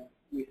 and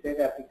we say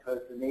that because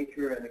the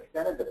nature and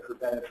extent of the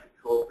preventive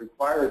controls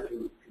required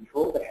to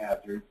control the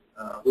hazards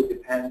would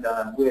depend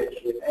on which,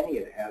 if any,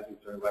 of the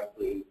hazards are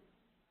likely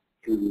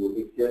to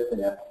exist in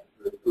the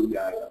food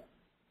item.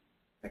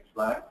 Next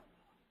slide.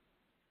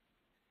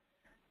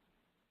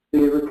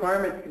 The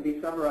requirements can be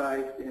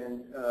summarized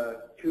in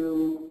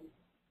 2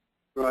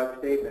 broad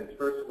statements.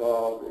 First of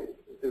all,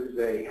 there's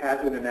a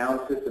hazard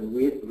analysis and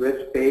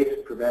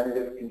risk-based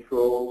preventative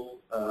controls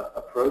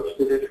approach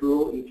to this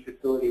rule. Each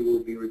facility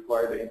will be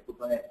required to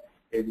implement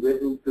a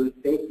written food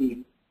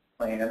safety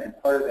plan,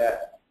 and part of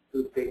that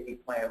food safety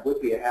plan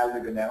would be a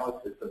hazard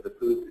analysis of the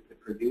foods that are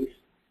produced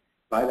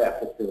by that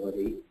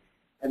facility.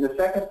 And the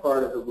second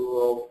part of the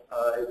rule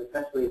is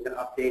essentially an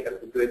update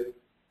of the Good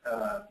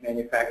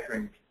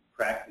Manufacturing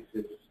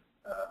Practices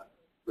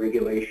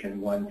Regulation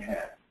 110.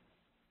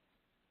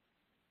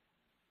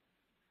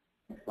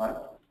 Next slide.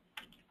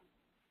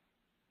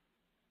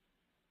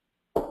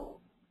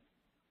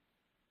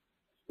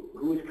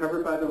 Who is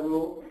covered by the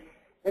rule?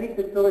 Any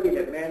facility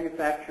that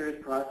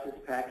manufactures, processes,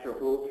 packs, or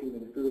holds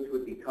human foods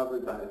would be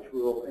covered by this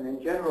rule. And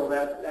in general,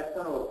 that's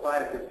going to apply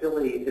to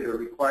facilities that are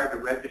required to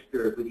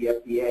register with the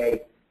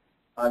FDA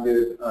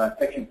under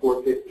Section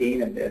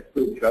 415 of the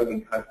Food, Drug,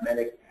 and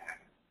Cosmetic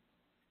Act.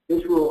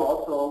 This rule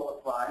also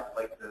applies,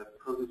 like the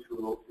produce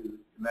rule, to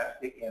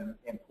domestic and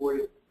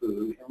imported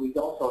food. And we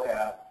also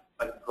have,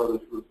 like the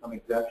produce rule, some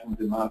exemptions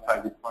and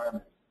modified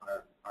requirements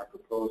are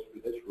proposed for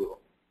this rule.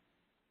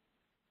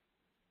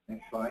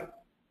 Next slide.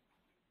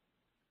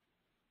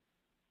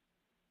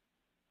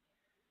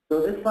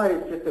 So this slide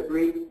is just a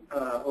brief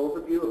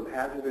overview of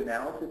hazard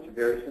analysis,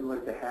 very similar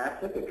to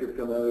HACCP, if you're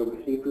familiar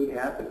with seafood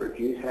HACCP or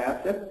juice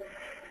HACCP.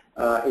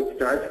 It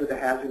starts with a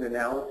hazard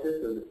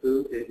analysis of the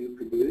food that you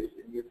produce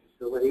in your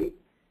facility.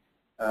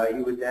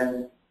 You would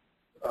then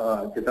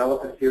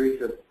develop a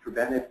series of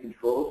preventive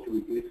controls to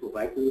reduce the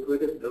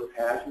likelihood of those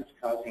hazards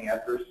causing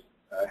adverse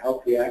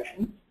health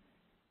reactions.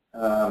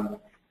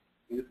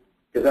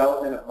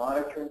 Development of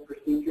monitoring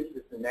procedures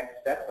is the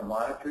next step, to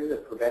monitor the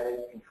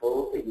preventive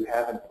controls that you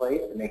have in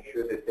place to make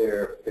sure that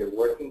they're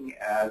working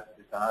as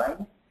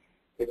designed.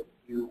 If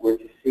you were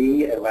to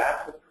see a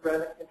lapse of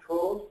preventive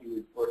controls, you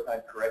would work on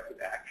corrective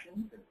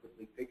actions and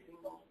quickly fixing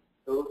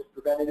those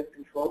preventative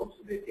controls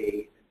so that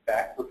they, in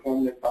fact,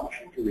 perform their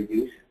function to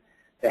reduce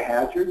the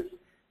hazards.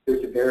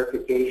 There's a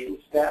verification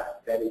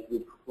step, that is,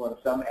 you perform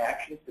some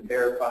actions to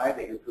verify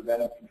that your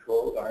preventive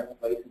controls are in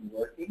place and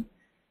working.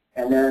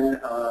 And then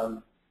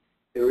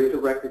there is a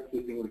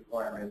record-keeping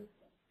requirement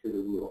to the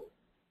rule.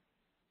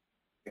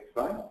 Next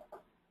slide.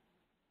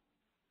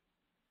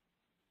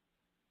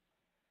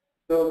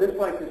 So this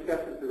slide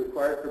discusses the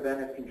required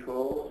preventive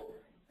controls.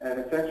 And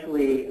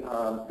essentially,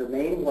 the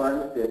main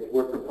ones that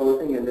we're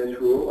proposing in this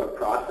rule are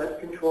process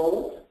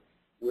controls,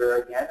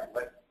 where again,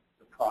 what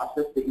the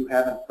process that you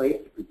have in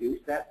place to produce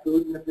that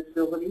food in the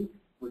facility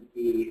would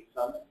be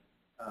some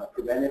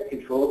preventive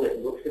control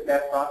that looks at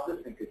that process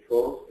and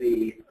controls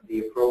the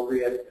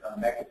appropriate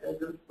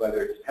mechanisms,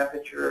 whether it's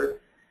temperature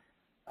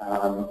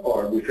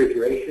or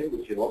refrigeration,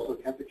 which is also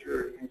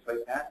temperature, things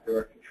like that. There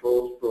are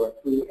controls for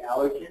food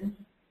allergens,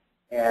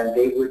 and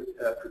they would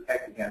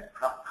protect against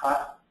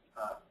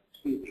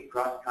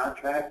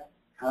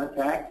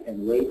cross-contact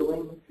and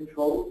labeling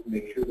controls to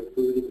make sure the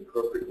food is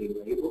appropriately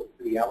labeled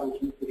for the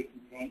allergens that it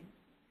contains.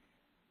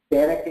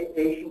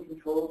 Sanitation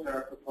controls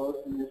are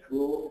proposed in this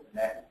rule, and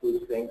that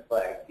includes things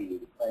like the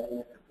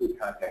cleanliness of food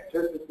contact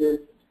surfaces,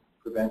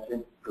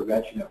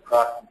 prevention of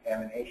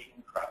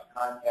cross-contamination,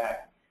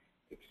 cross-contact,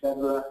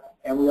 etc.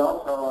 And we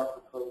also are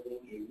proposing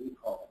a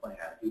recall plan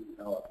to be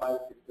developed by the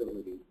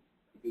facility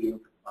to be in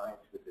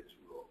compliance with this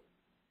rule.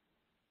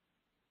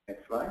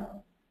 Next slide.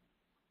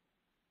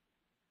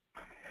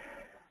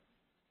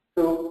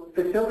 So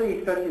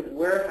facilities such as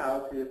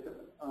warehouses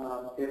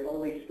that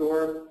only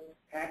store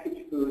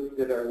packaged foods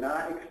that are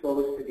not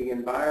exposed to the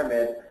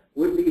environment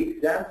would be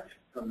exempt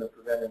from the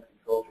preventive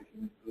controls for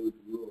human food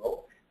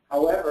rule.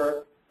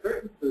 However,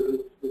 certain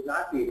foods would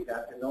not be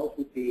exempt, and those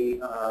would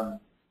be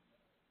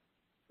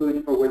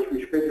foods for which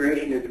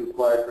refrigeration is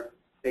required for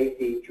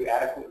safety to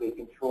adequately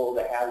control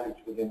the hazards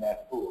within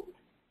that food.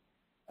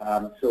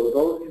 So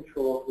those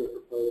controls we're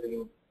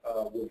proposing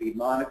will be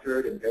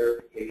monitored, and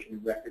verification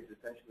records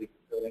essentially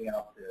filling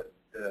out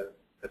the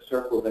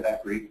circle that I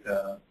briefed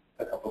a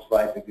couple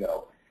slides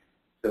ago.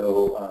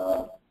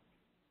 So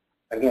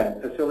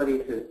again,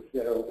 facilities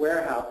that are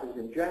warehouses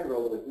in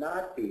general would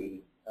not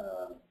be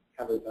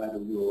covered by the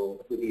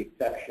rule, with the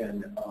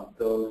exception of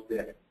those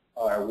that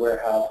are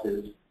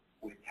warehouses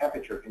with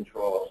temperature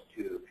controls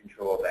to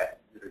control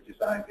that are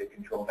designed to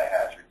control the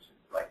hazards in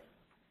place.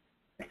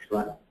 Next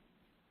slide.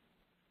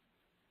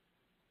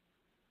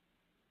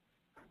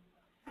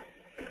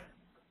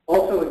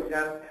 Also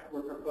exempt,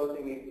 we're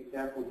proposing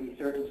exempt would be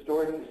certain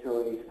storage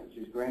facilities such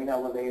as grain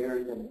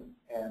elevators and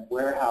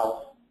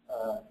warehouse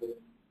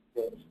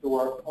that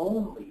store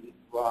only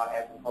raw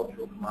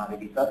agricultural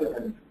commodities other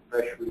than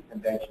fresh fruits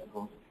and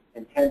vegetables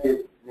intended,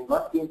 and they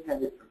must be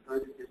intended for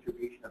further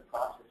distribution of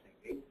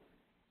processing.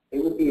 They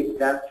would be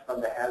exempt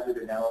from the hazard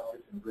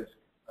analysis and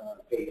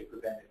risk-based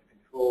preventive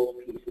controls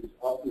pieces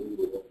of the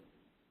rule,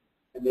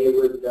 and they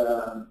would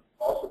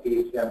also be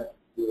exempt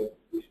with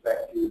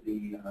respect to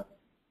the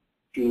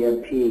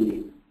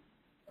GMP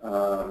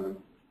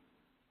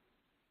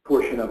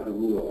portion of the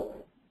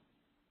rule.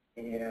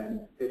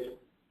 And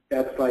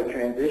that slide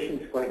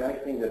transitions quite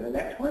nicely into the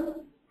next one.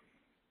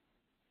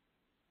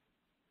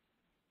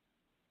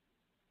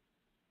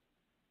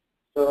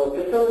 So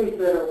facilities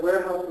that are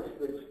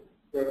warehouses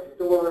that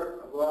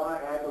store raw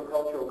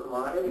agricultural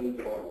commodities,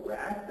 or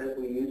RACs, as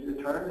we use the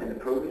term in the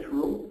produce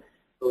rule,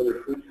 those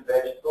are fruits and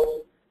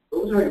vegetables,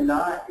 those are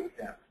not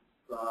exempt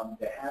from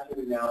the hazard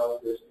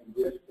analysis and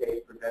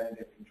risk-based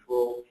preventative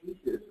control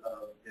pieces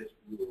of this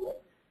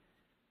rule.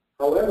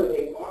 However,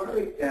 they are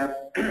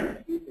exempt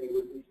excuse me,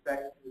 with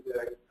respect to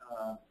the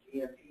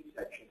GMP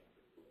section of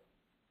the rule.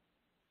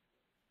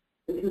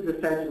 This is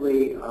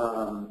essentially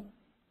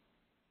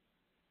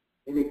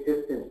in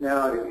existence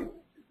now,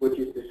 which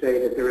is to say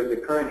that there is a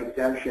current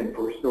exemption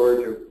for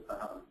storage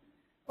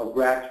of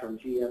RACs from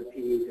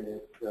GMPs, and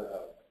it's,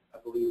 I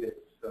believe it's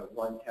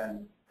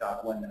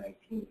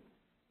 110.119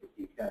 is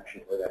the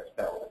exemption where that's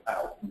spelled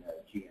out in the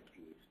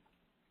GMPs.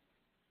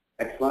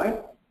 Next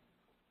slide.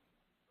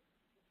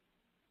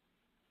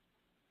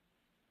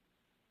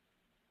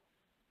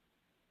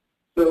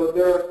 So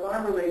there are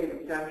farm-related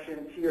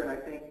exemptions here, and I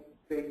think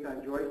based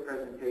on Joy's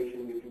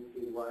presentation, you can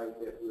see why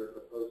that we're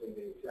proposing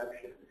the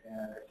exemption.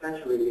 And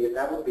essentially,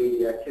 that would be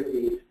the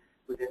activities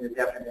within the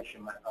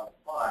definition of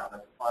farm,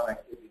 like the farm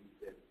activities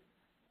that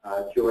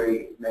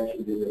Joy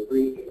mentioned in the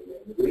briefing.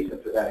 And the reason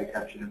for that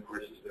exemption, of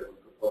course, is that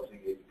we're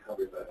proposing it be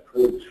covered by the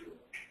produce rule.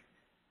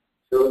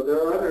 So there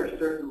are other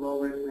certain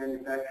low-risk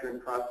manufacturing,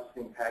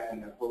 processing,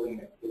 packing, and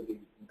holding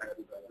activities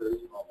conducted by very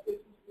small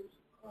businesses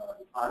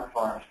on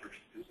farms for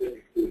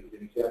specific foods.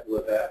 An example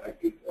of that might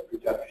be the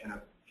production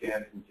of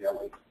jams and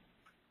jellies,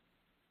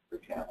 for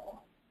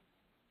example.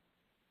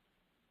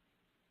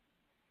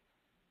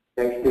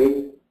 Next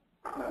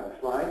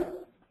slide.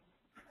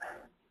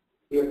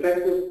 The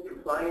effective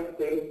compliance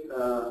date.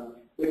 The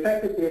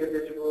effective date of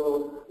this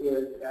rule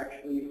is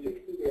actually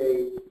 60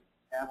 days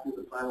after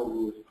the final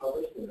rule is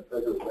published in the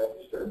Federal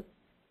Register.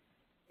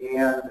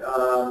 And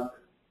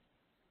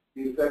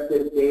the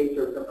effective dates,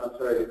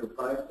 the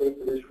compliance dates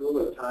of this rule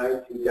are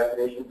tied to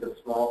definitions of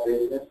small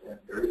business and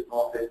very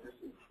small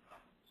businesses.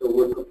 So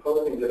we're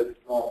proposing that a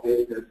small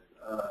business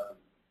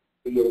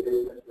be a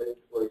business that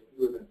employs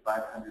fewer than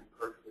 500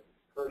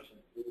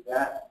 persons. If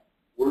that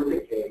were the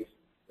case,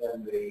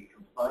 then the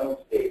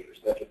compliance date for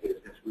such a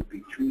business would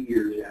be 2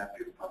 years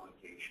after the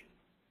publication.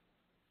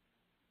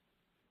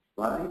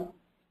 Slide.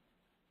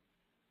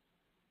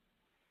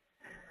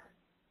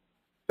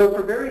 So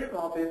for very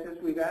small business,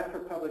 we've asked for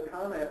public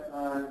comment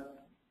on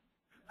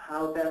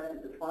how best to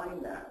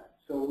define that.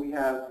 So we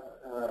have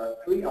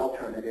 3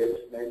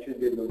 alternatives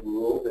mentioned in the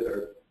rule that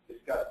are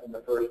discussed in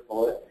the first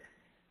bullet.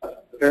 A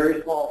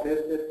very small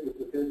business is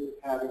a business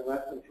having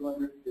less than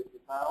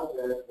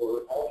 250,000,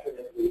 or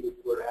alternately,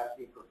 we're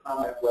asking for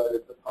comment whether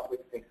the public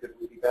thinks it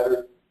would be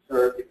better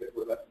served if it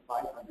were less than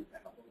 500,000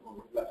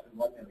 or less than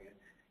 1 million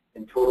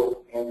in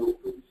total annual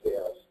food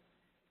sales.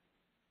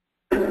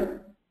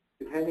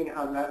 Depending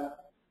on that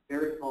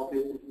very small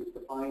business is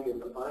defined in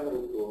the final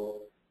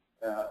rule,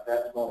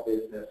 that small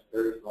business,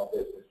 very small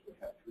business, would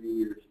have 3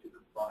 years to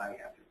comply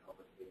after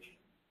publication.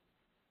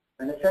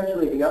 And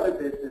essentially, the other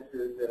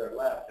businesses that are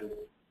left,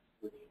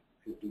 which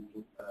could be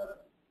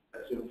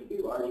assumed to be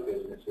large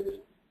businesses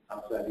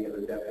outside the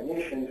other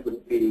definitions,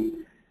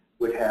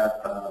 would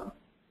have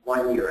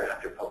 1 year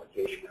after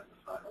publication of the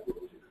final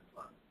rule to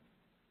comply.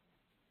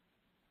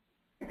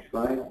 Next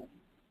slide.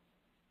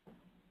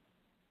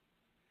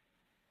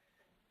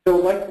 So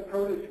like the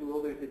produce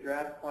rule, there's a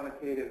draft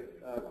qualitative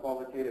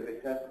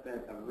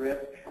assessment of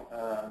risk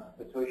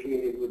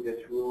associated with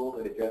this rule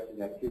that addresses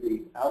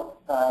activities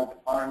outside the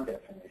farm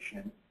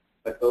definition,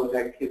 but those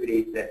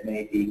activities that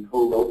may be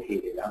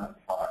co-located on a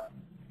farm.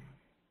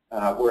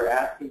 We're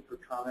asking for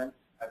comments.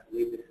 I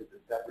believe this is a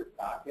separate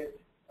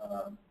docket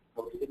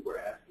posted. We're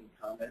asking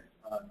comments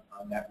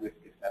on that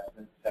risk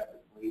assessment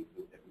separately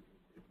so that we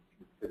can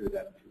consider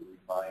them to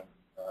refine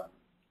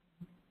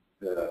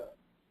the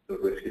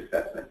risk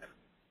assessment.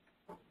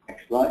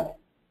 Next slide.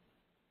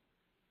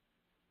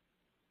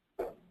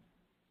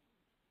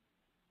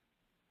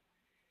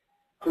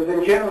 So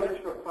in general, this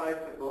applies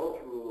to both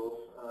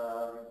rules.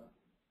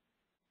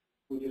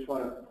 We just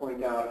want to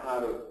point out how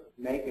to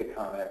make a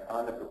comment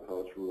on the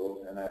proposed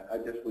rules, and I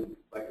just would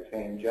like to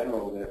say in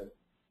general that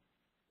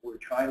we're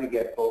trying to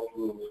get both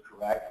rules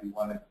correct. We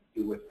want to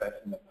do what's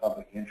best in the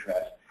public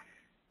interest.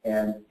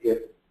 And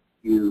if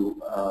you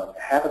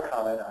have a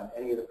comment on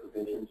any of the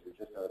provisions or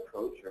just our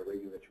approach, our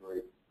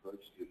regulatory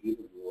approach to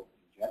either rule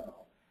in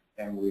general,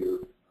 and we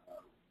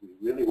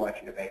really want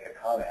you to make a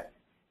comment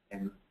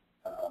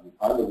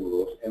on the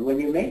rules. And when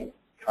you make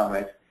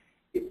comments,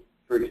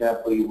 for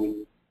example, you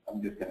would,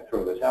 I'm just going to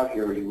throw this out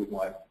here, you would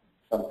want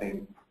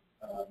something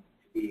to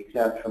be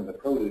exempt from the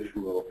produce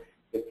rule.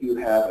 If you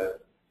have a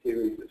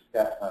series of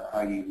steps on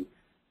how you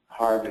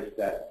harvest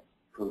that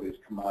produce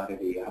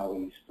commodity, how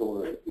you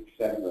store it,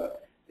 etc.,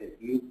 that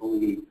you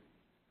believe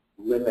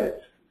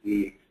limits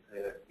the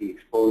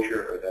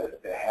exposure or the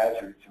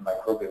hazard to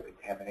microbial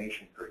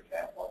contamination, for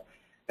example,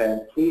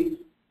 then please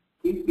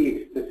be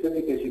as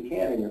specific as you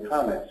can in your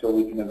comments so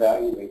we can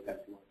evaluate them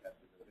to our best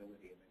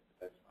ability and make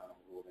the best final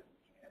rule that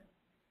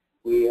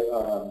we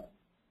can.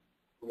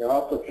 We are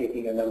also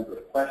taking a number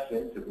of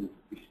questions that we've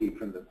received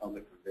from the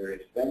public from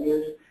various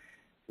venues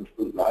to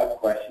include live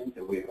questions,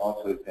 and we've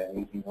also been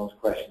using those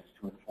questions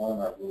to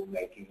inform our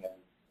rulemaking, and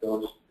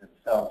those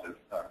themselves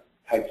are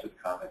types of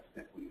comments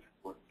that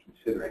we're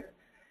considering.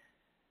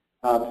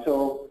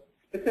 So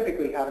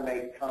specifically how to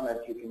make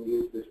comments, you can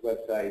use this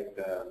website,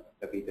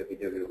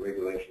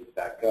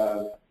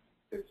 www.regulations.gov.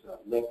 There's a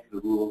link to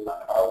the rules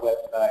on our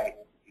website.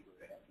 You go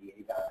to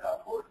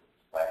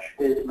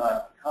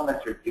fda.gov/FSMA.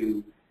 Comments are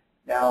due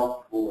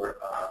now for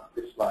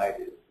this slide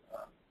is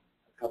a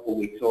couple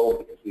weeks old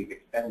because we've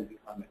extended the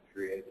comment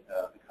period.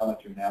 The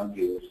comments are now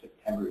due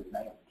September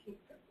 19th,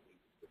 I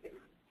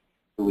believe.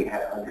 So we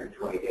had a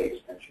 120-day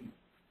extension.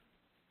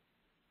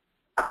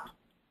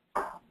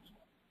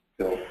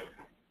 So,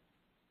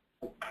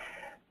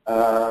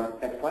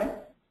 next slide.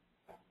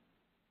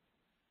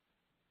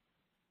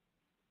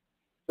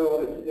 So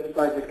this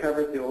slide just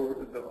covers the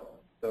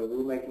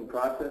rulemaking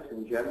process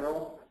in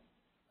general.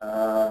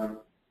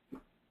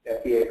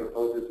 FDA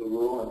proposes the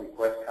rule and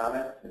requests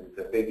comments, and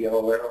the big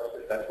yellow arrow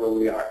says that's where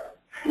we are.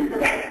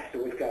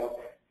 So we've got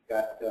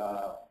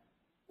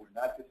we're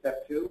not to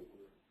step 2.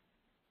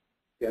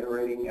 We're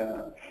generating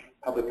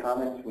public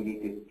comments. We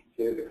need to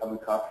consider the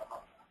public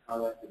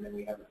comments, and then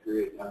we have a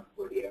period of time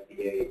before the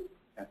FDA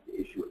has to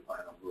issue a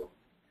final rule.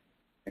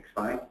 Next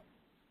slide.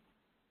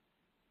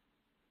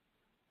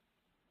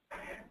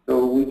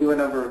 So we do a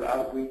number of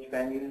outreach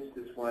venues.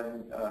 This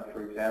one,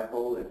 for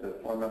example, is a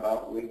form of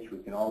outreach. We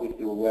can always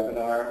do a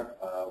webinar.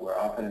 We're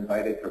often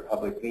invited for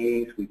public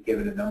meetings. We've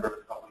given a number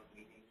of public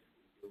meetings.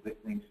 We do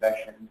listening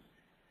sessions.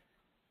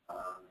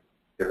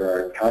 There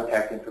are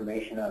contact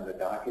information on the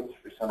dockets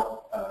for some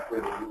for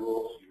the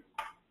rules. You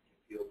can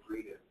feel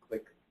free to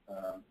click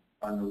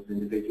on those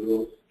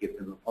individuals, give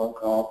them a phone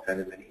call, send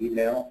them an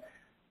email.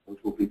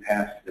 Those will be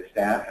passed to the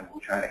staff, and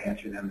we'll try to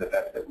answer them the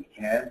best that we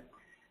can.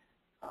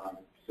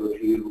 So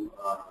if you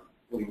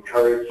we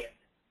encourage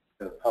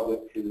the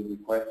public to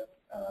request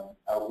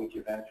outreach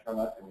events from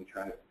us, and we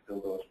try to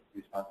fulfill those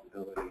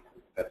responsibilities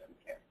as best we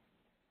can.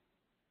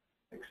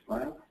 Next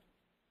slide.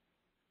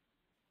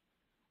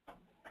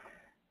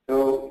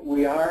 So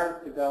we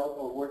are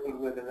working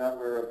with a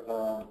number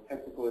of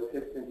technical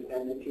assistance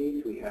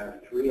entities. We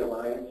have 3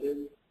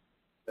 alliances.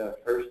 The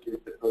first is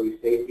the Food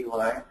Safety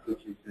Alliance,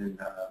 which is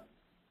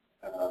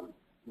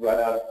run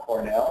out of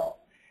Cornell.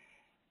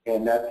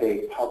 and that's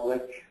a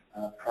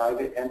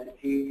public-private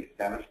entity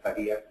established by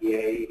the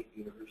FDA,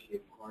 University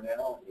of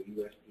Cornell, and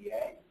the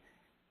USDA.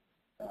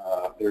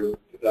 They're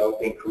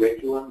developing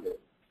curriculum that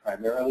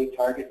primarily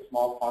targets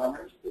small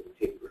farmers to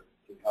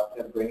help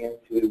them bring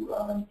into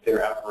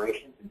their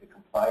operations into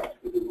compliance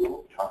with the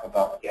rules, talk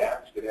about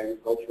gaps, good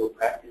agricultural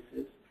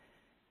practices,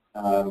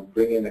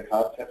 bring in the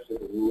concepts of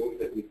the rules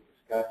that we've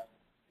discussed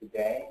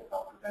today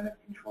about preventive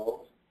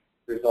controls.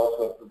 There's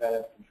also a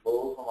Preventive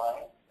Controls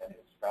Alliance and a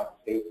Sprout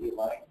Safety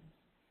Alliance.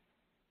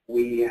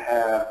 We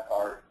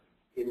are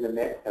in the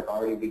midst, have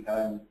already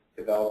begun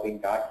developing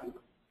guidance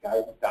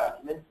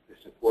documents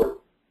to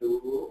support the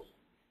rules.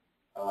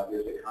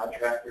 There's a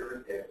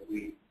contractor that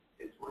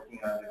is working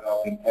on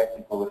developing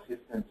technical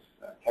assistance,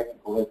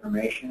 technical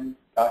information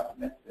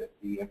documents that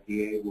the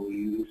FDA will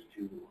use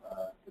to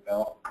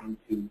develop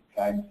into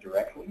guidance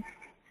directly.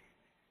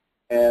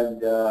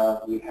 And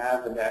we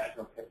have a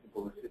National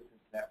Technical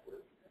Assistance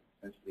Network,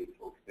 essentially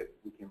folks that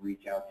we can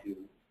reach out to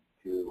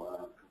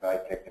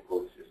provide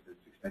technical assistance,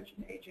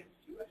 extension agents,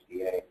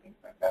 USDA, things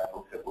like that,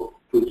 folks that will,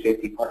 food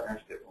safety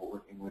partners that we're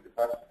working with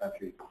across the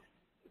country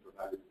to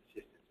provide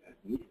assistance as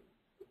needed.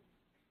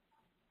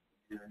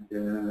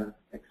 And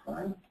next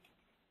slide.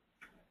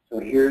 So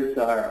here's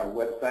our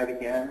website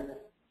again.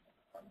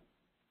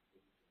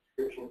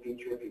 Subscription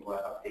feature if you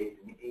want to update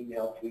an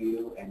email to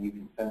you, and you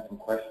can send some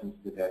questions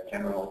to that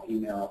general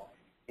email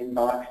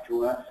inbox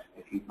to us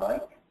if you'd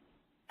like.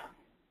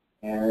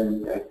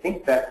 And I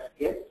think that's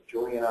it.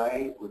 Joy and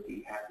I would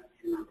be happy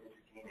to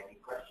entertain any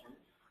questions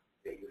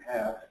that you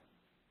have.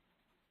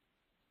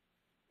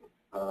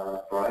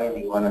 Brian, do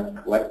you want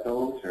to collect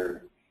those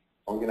or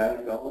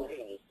organize those?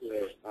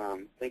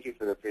 Thank you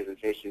for the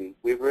presentation.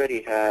 We've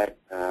already had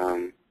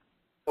a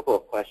couple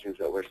of questions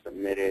that were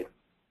submitted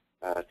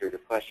through the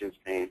questions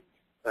pane.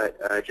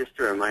 But just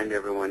to remind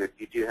everyone, if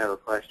you do have a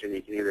question,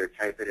 you can either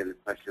type it in the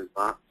questions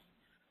box,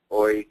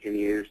 or you can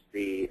use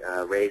the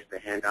raise the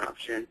hand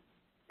option,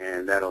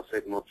 and that'll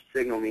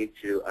signal me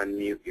to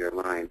unmute your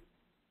line.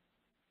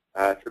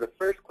 So the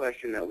first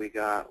question that we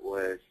got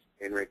was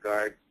in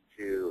regards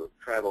to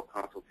tribal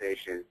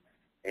consultation,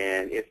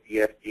 and if the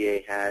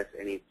FDA has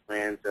any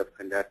plans of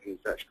conducting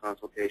such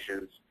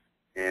consultations,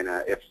 and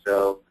if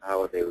so,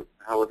 how would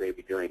they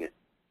be doing it?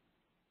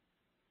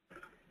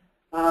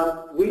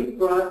 We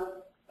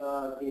brought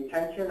the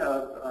attention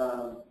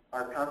of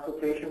our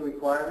consultation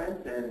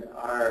requirements and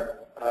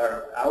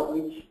our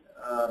outreach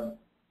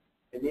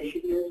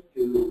initiatives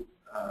to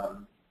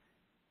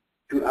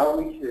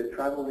outreach to the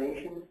tribal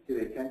nations, to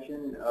the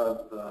attention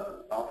of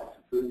Office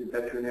of Food and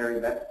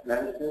Veterinary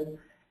Medicine,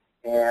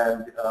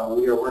 and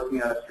we are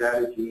working on a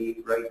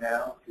strategy right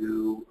now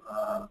to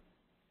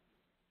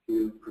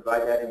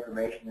provide that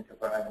information and to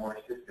provide more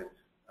assistance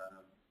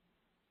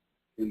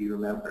to your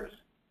members.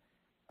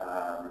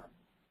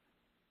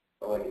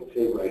 All I can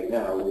say right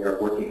now, we are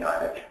working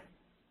on it.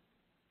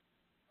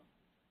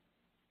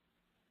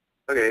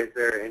 Okay, is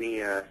there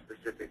any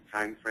specific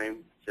time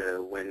frame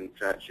to when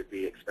Chad should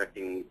be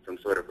expecting some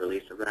sort of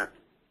release of that?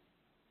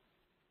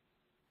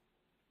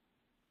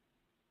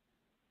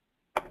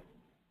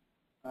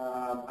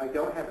 I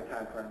don't have a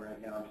time frame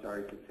right now, I'm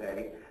sorry to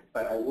say,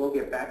 but I will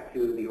get back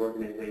to the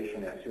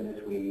organization as soon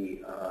as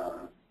we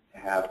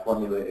have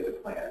formulated a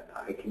plan.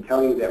 I can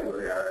tell you that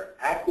we are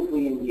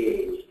actively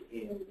engaged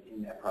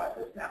in that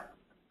process now.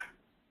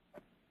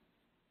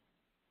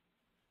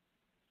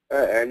 All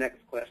right, our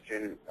next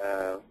question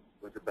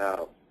was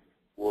about,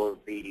 will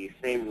the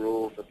same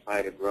rules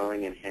apply to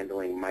growing and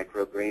handling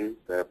microgreens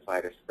that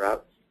apply to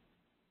sprouts?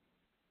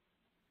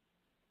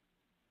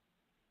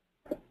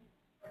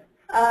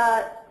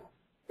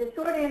 The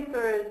short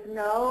answer is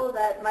no,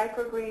 that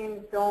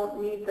microgreens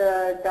don't meet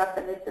the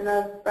definition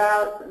of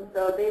sprouts, and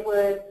so they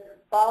would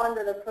fall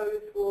under the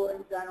produce rule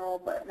in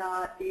general, but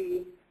not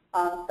be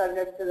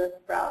subject to the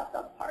sprout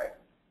subpart.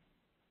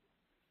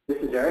 This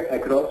is Eric. I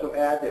could also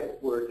add that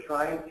we're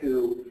trying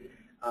to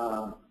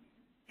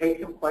take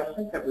some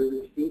questions that we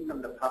received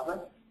from the public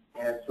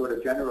and sort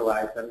of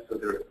generalize them so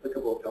they're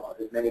applicable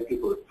to as many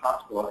people as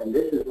possible. And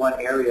this is one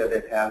area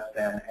that has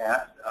been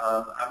asked,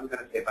 I'm going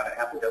to say about a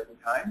half a dozen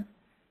times.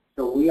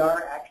 So we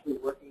are actually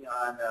working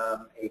on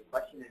a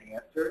question and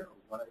answer,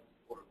 one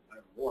or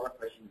more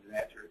questions and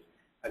answers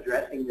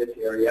addressing this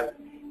area.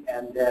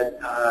 And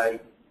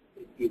that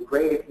it'd be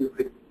great if you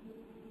could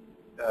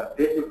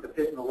visit the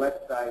FSMA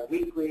website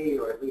weekly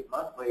or at least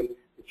monthly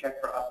to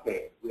check for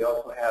updates. We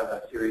also have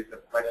a series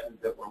of questions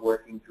that we're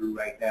working through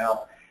right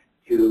now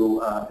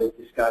to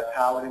discuss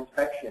how an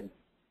inspection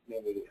may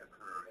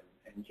occur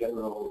and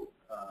general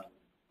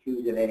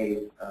Q's and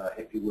A's,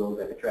 if you will,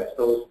 that address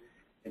those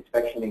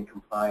inspection and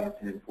compliance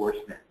and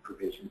enforcement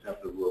provisions of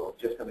the rule,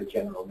 just of a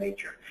general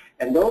nature.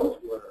 And those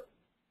were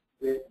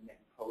written and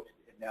posted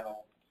and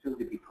now soon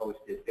to be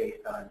posted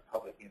based on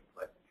public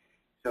input.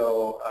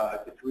 So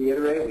to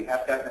reiterate, we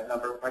have gotten a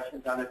number of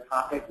questions on this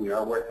topic. We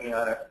are working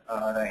on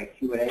a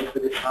Q&A for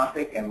this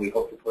topic, and we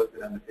hope to post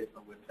it on the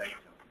FSMA website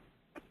soon.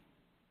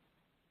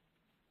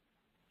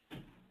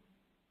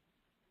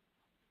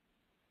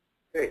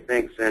 Great,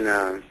 thanks. And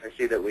I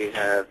see that we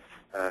have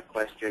a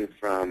question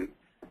from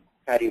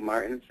Patty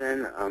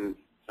Martinson. I'm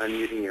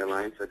unmuting your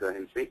line, so go ahead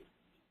and speak.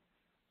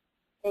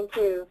 Thank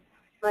you.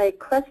 My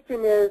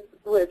question is,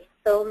 with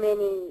so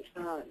many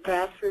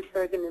grassroots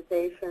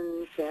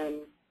organizations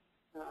and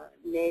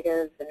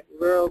native and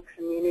rural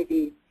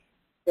communities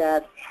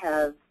that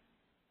have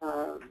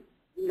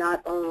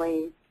not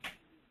only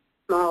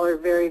smaller,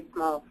 very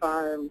small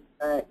farms,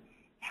 but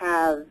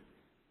have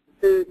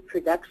food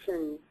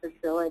production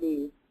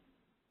facilities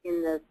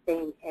in the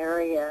same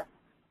area,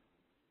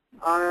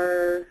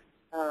 what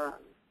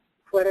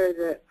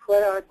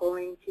are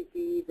going to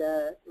be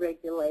the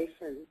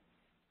regulations?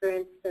 For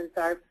instance,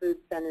 our food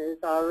center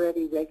is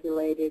already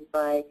regulated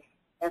by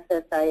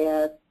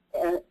FSIS,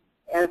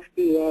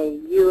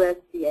 FDA,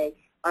 USDA,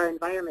 our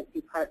environment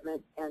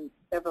department, and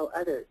several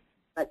others.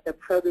 But the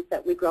produce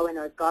that we grow in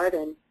our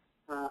garden,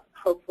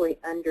 hopefully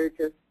under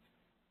just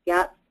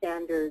GAP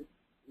standards,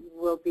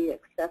 will be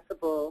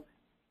accessible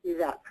to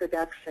that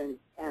production.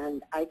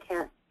 And I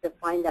can't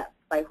define that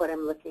by what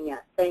I'm looking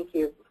at. Thank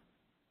you.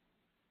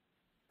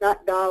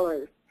 Not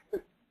dollars,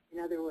 in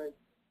other words.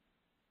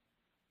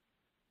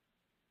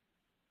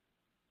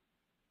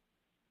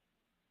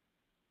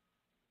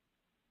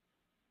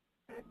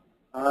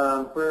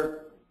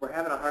 We're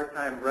having a hard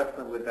time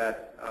wrestling with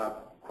that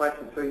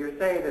question. So you're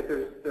saying that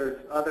there's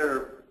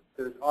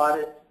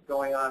audits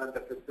going on at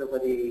the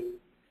facility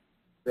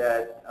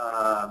that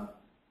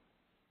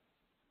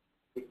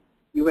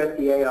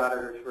USDA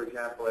auditors, for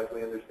example, as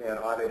we understand,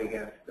 audit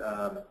against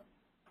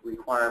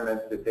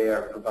requirements that they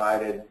are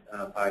provided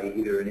by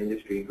either an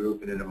industry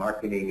group in a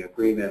marketing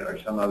agreement or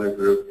some other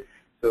group.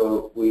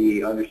 So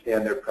we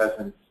understand their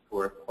presence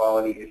for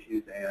quality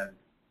issues and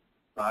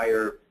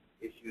buyer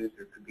issues.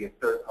 There could be a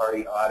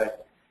third-party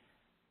audit.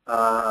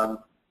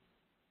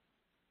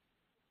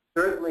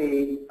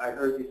 Certainly, I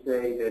heard you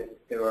say that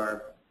there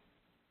are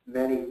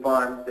many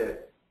farms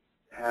that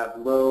have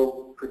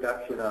low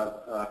production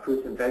of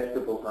fruits and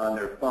vegetables on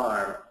their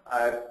farm.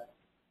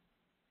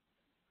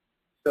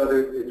 So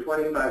there's the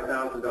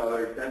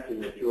 $25,000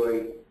 exemption that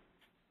Joy,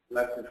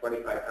 less than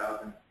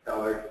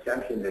 $25,000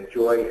 exemption that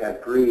Joy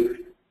had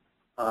briefed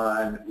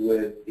on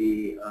with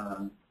the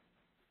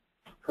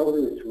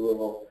produce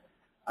rule.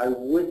 I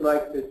would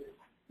like to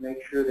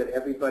make sure that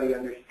everybody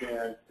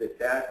understands that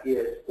that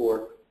is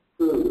for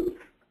food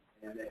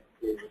and it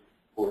is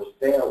for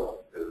sale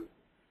of food.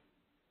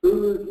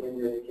 Food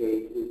in this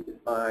case is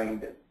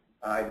defined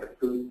by the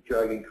Food,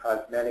 Drug, and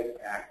Cosmetic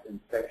Act in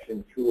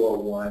Section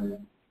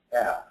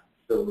 201F.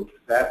 So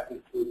that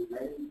includes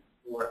many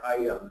more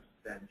items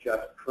than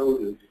just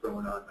produce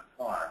grown on the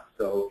farm.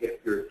 So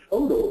if your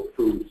total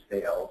food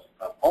sales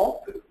of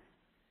all food,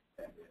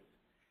 that is,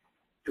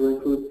 to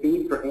include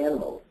feed for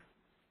animals,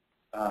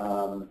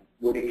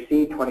 would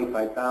exceed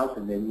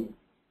 $25,000, then,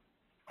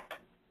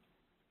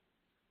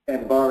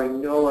 and barring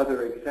no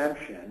other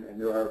exemption, and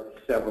there are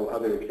several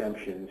other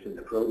exemptions in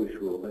the produce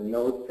rule, and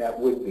note that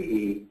would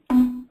be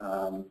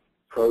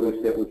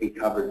produce that would be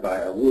covered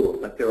by our rule,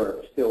 but there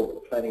are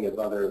still plenty of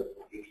other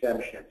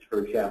exemptions.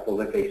 For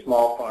example, if a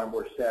small farm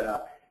were set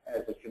up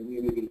as a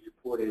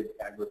community-supported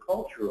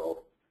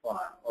agricultural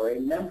farm or a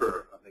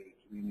member of a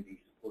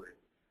community-supported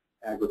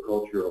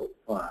agricultural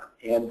farm,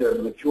 and the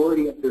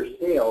majority of their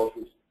sales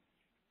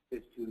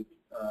is to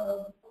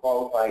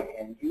qualified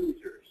end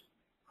users,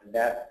 and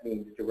that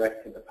means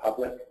direct to the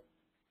public,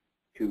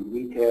 to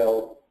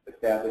retail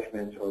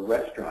establishments or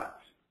restaurants.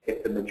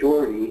 If the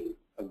majority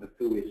of the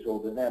food is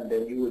sold to them,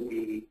 then you would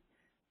be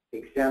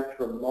exempt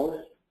from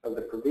most of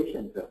the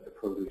provisions of the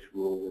produce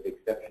rule, with the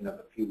exception of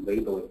a few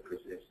labeling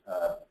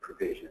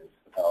provisions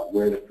about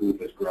where the food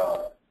was grown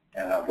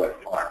and on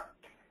what farm.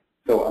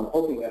 So I'm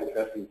hoping that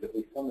addresses at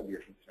least some of your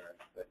concerns.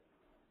 But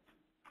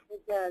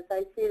it does.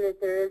 I see that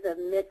there is a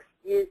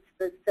mixed-use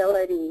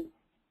facility,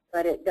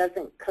 but it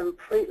doesn't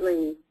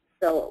completely.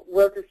 So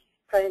we'll just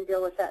try and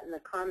deal with that in the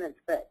comments.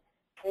 But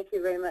thank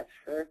you very much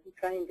for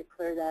trying to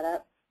clear that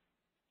up.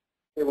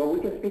 Okay, well, we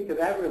can speak to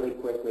that really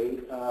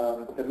quickly.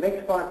 The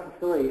mixed farm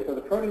facility, so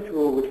the produce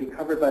rule would be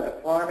covered by the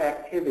farm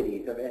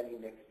activities of any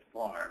mixed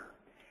farm.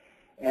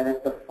 And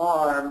if the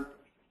farm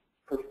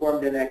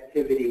performed an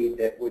activity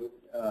that would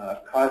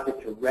cause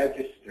it to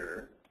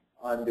register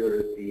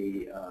under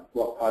the,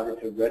 cause it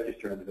to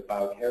register under the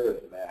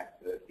Bioterrorism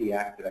Act, the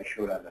act that I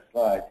showed on the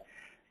slide,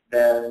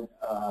 then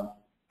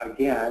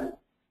again,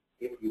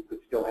 if you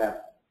could still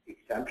have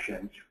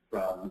exemptions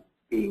from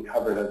being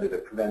covered under the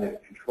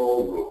preventive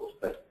control rules,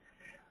 but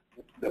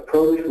the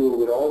produce rule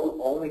would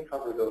only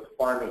cover those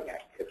farming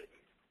activities,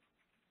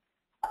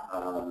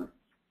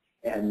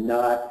 and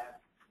not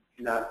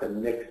the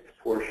mixed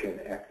portion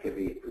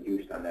activity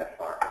produced on that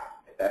farm,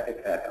 if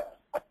that helps.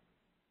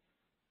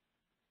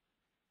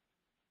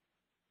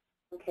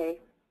 Okay.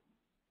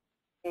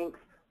 Thanks.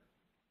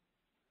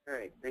 All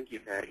right. Thank you,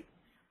 Patty.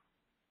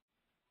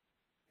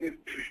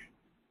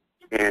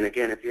 And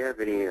again, if you have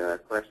any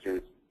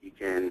questions, you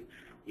can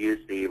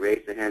use the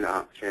raise the hand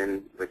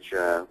option, which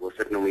will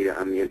signal me to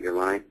unmute your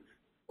line,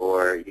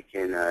 or you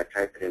can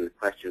type it in the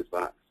questions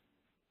box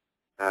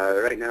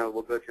Right now,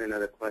 we'll go to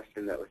another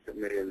question that was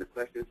submitted in the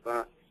questions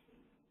box.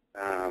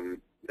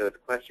 There was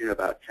a question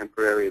about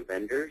temporary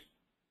vendors,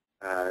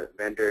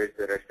 vendors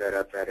that are set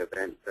up at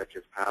events such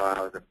as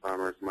powwows or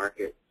farmers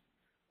markets,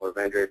 or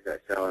vendors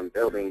that sell in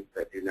buildings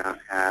that do not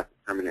have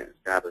permanent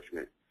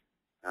establishment.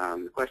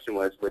 The question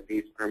was, would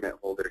these permit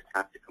holders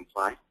have to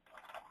comply?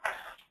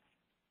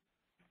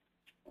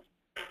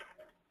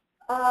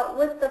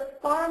 With the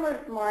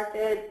farmers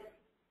market,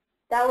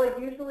 that would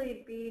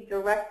usually be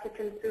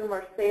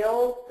direct-to-consumer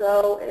sales.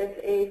 So if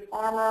a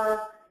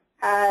farmer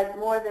had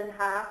more than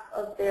half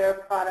of their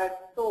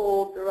products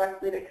sold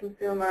directly to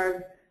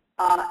consumers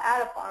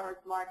at a farmer's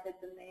market,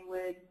 then they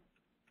would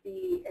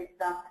be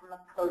exempt from the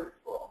produce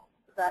rule.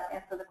 Does that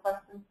answer the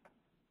question?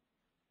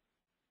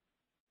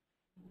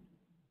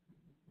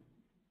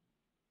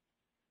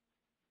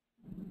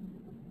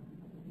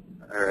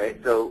 All right,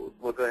 so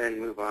we'll go ahead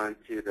and move on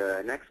to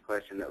the next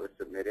question that was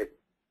submitted.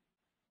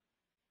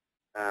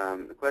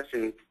 The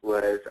question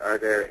was, are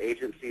there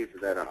agencies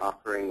that are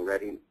offering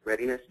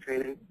readiness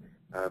training,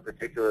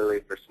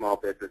 particularly for small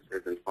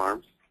businesses and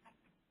farms?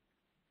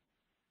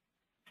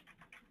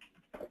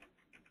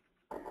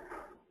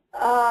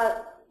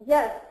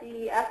 Yes,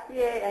 the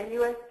FDA and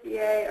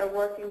USDA are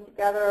working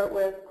together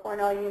with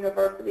Cornell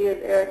University, as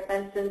Eric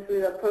mentioned,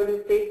 through the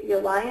Produce Safety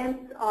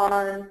Alliance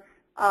on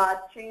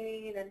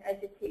training and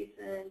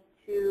education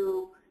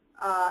to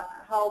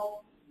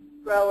help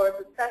growers,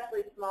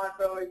 especially small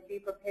growers, be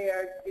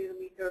prepared to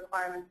meet the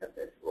requirements of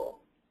this rule.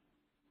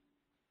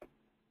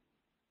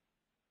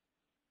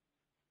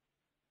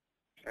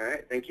 All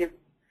right, thank you.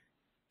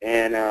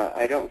 And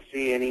I don't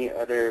see any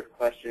other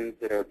questions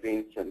that are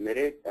being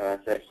submitted, so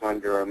I just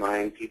wanted to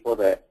remind people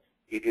that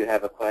if you do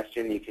have a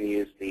question, you can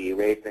use the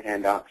raise the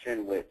hand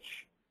option,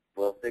 which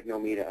will signal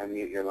me to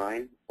unmute your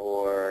line,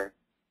 or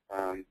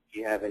if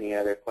you have any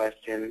other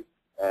questions,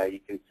 you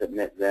can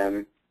submit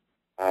them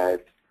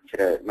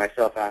to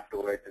myself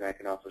afterwards, and I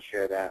can also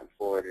share that and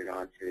forward it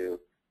on to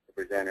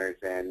the presenters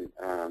and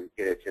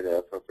get it to the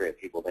appropriate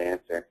people to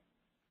answer.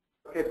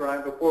 Okay,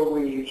 Brian, before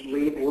we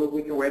leave,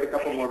 we can wait a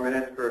couple more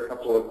minutes for a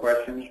couple of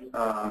questions.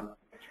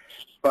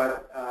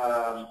 But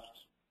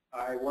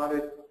I want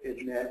to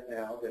admit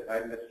now that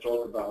I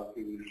misspoke about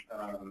the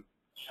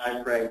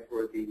time frame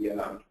for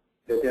the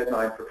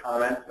deadline for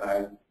comments.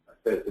 I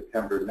said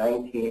September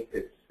 19th.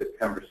 It's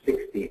September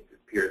 16th. It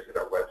appears at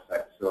our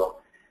website. So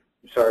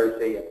I'm sorry to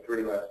say you have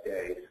 3 less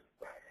days.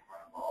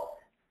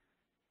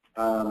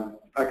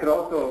 I could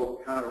also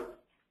kind of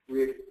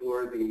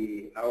re-explore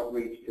the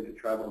outreach to the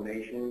tribal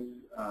nations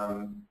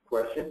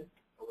question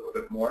a little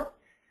bit more.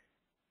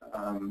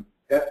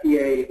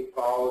 FDA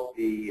follows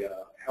the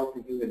Health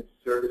and Human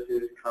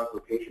Services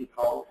consultation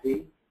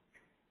policy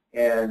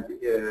and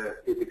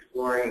is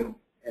exploring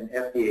an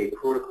FDA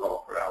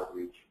protocol for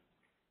outreach.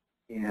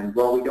 And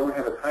while we don't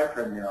have a time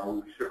frame now,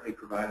 we certainly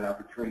provide an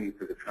opportunity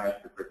for the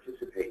tribes to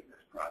participate in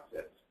this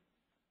process.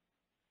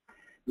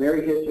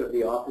 Mary Hitch of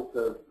the Office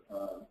of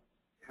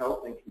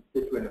Health and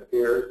Constituent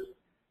Affairs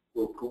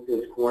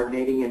is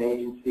coordinating an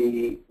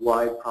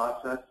agency-wide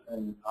process,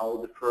 and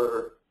I'll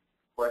defer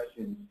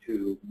questions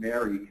to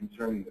Mary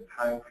concerning the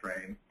time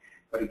frame.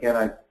 But again,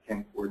 I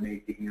can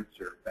coordinate the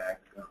answer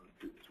back to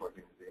this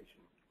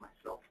organization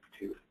myself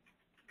too.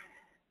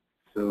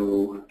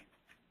 So,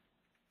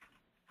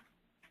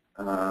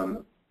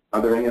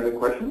 are there any other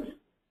questions?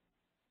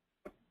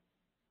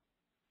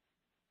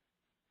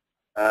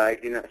 I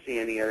do not see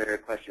any other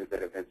questions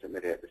that have been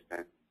submitted at this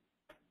time.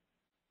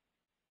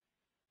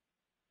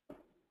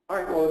 All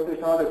right, well, if there's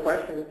no other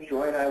questions,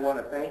 Joy and I want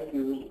to thank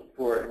you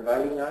for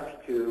inviting us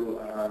to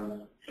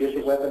give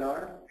the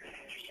webinar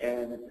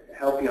and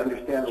help you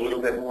understand a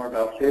little bit more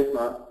about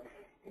FSMA.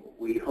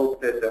 We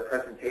hope that the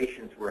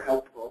presentations were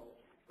helpful,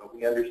 but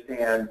we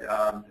understand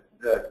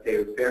that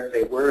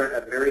they were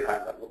at a very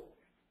high level.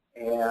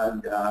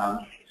 And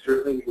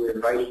certainly we're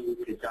inviting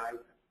you to dive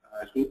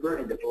deeper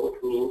into both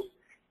rules,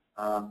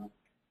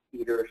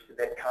 either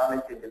submit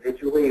comments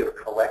individually or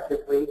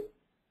collectively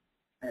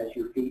as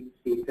you see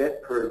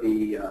fit per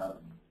the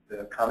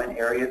comment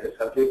area, the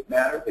subject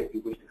matter that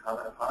you wish to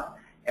comment upon.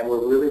 And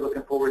we're really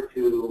looking forward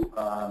to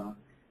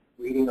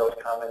reading those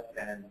comments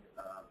and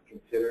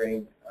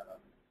considering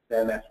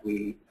them as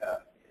we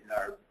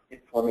are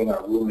informing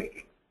our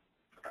rulemaking.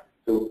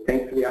 So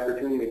thanks for the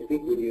opportunity to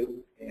speak with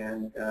you,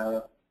 and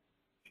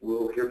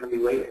we'll hear from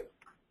you later.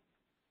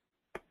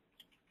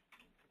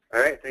 All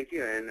right, thank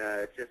you. And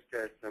just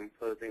some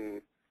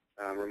closing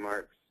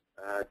remarks.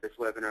 This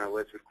webinar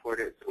was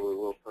recorded, so we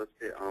will post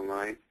it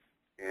online,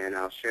 and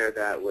I'll share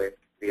that with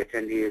the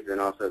attendees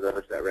and also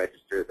those that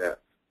registered that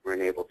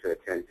weren't able to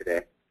attend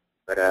today.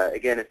 But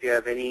again, if you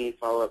have any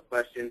follow-up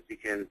questions, you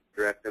can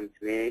direct them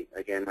to me.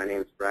 Again, my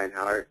name is Brian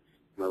Howard.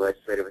 I'm a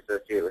legislative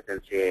associate with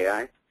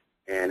NCAI,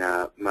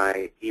 and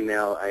my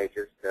email I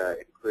just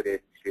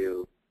included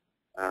to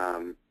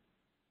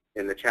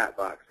in the chat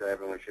box, so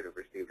everyone should have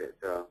received it.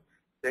 So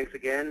thanks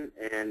again,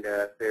 and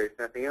if there's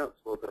nothing else,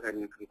 we'll go ahead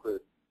and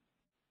conclude.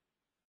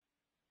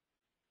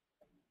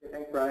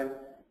 Thanks, Brian.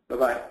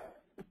 Bye-bye.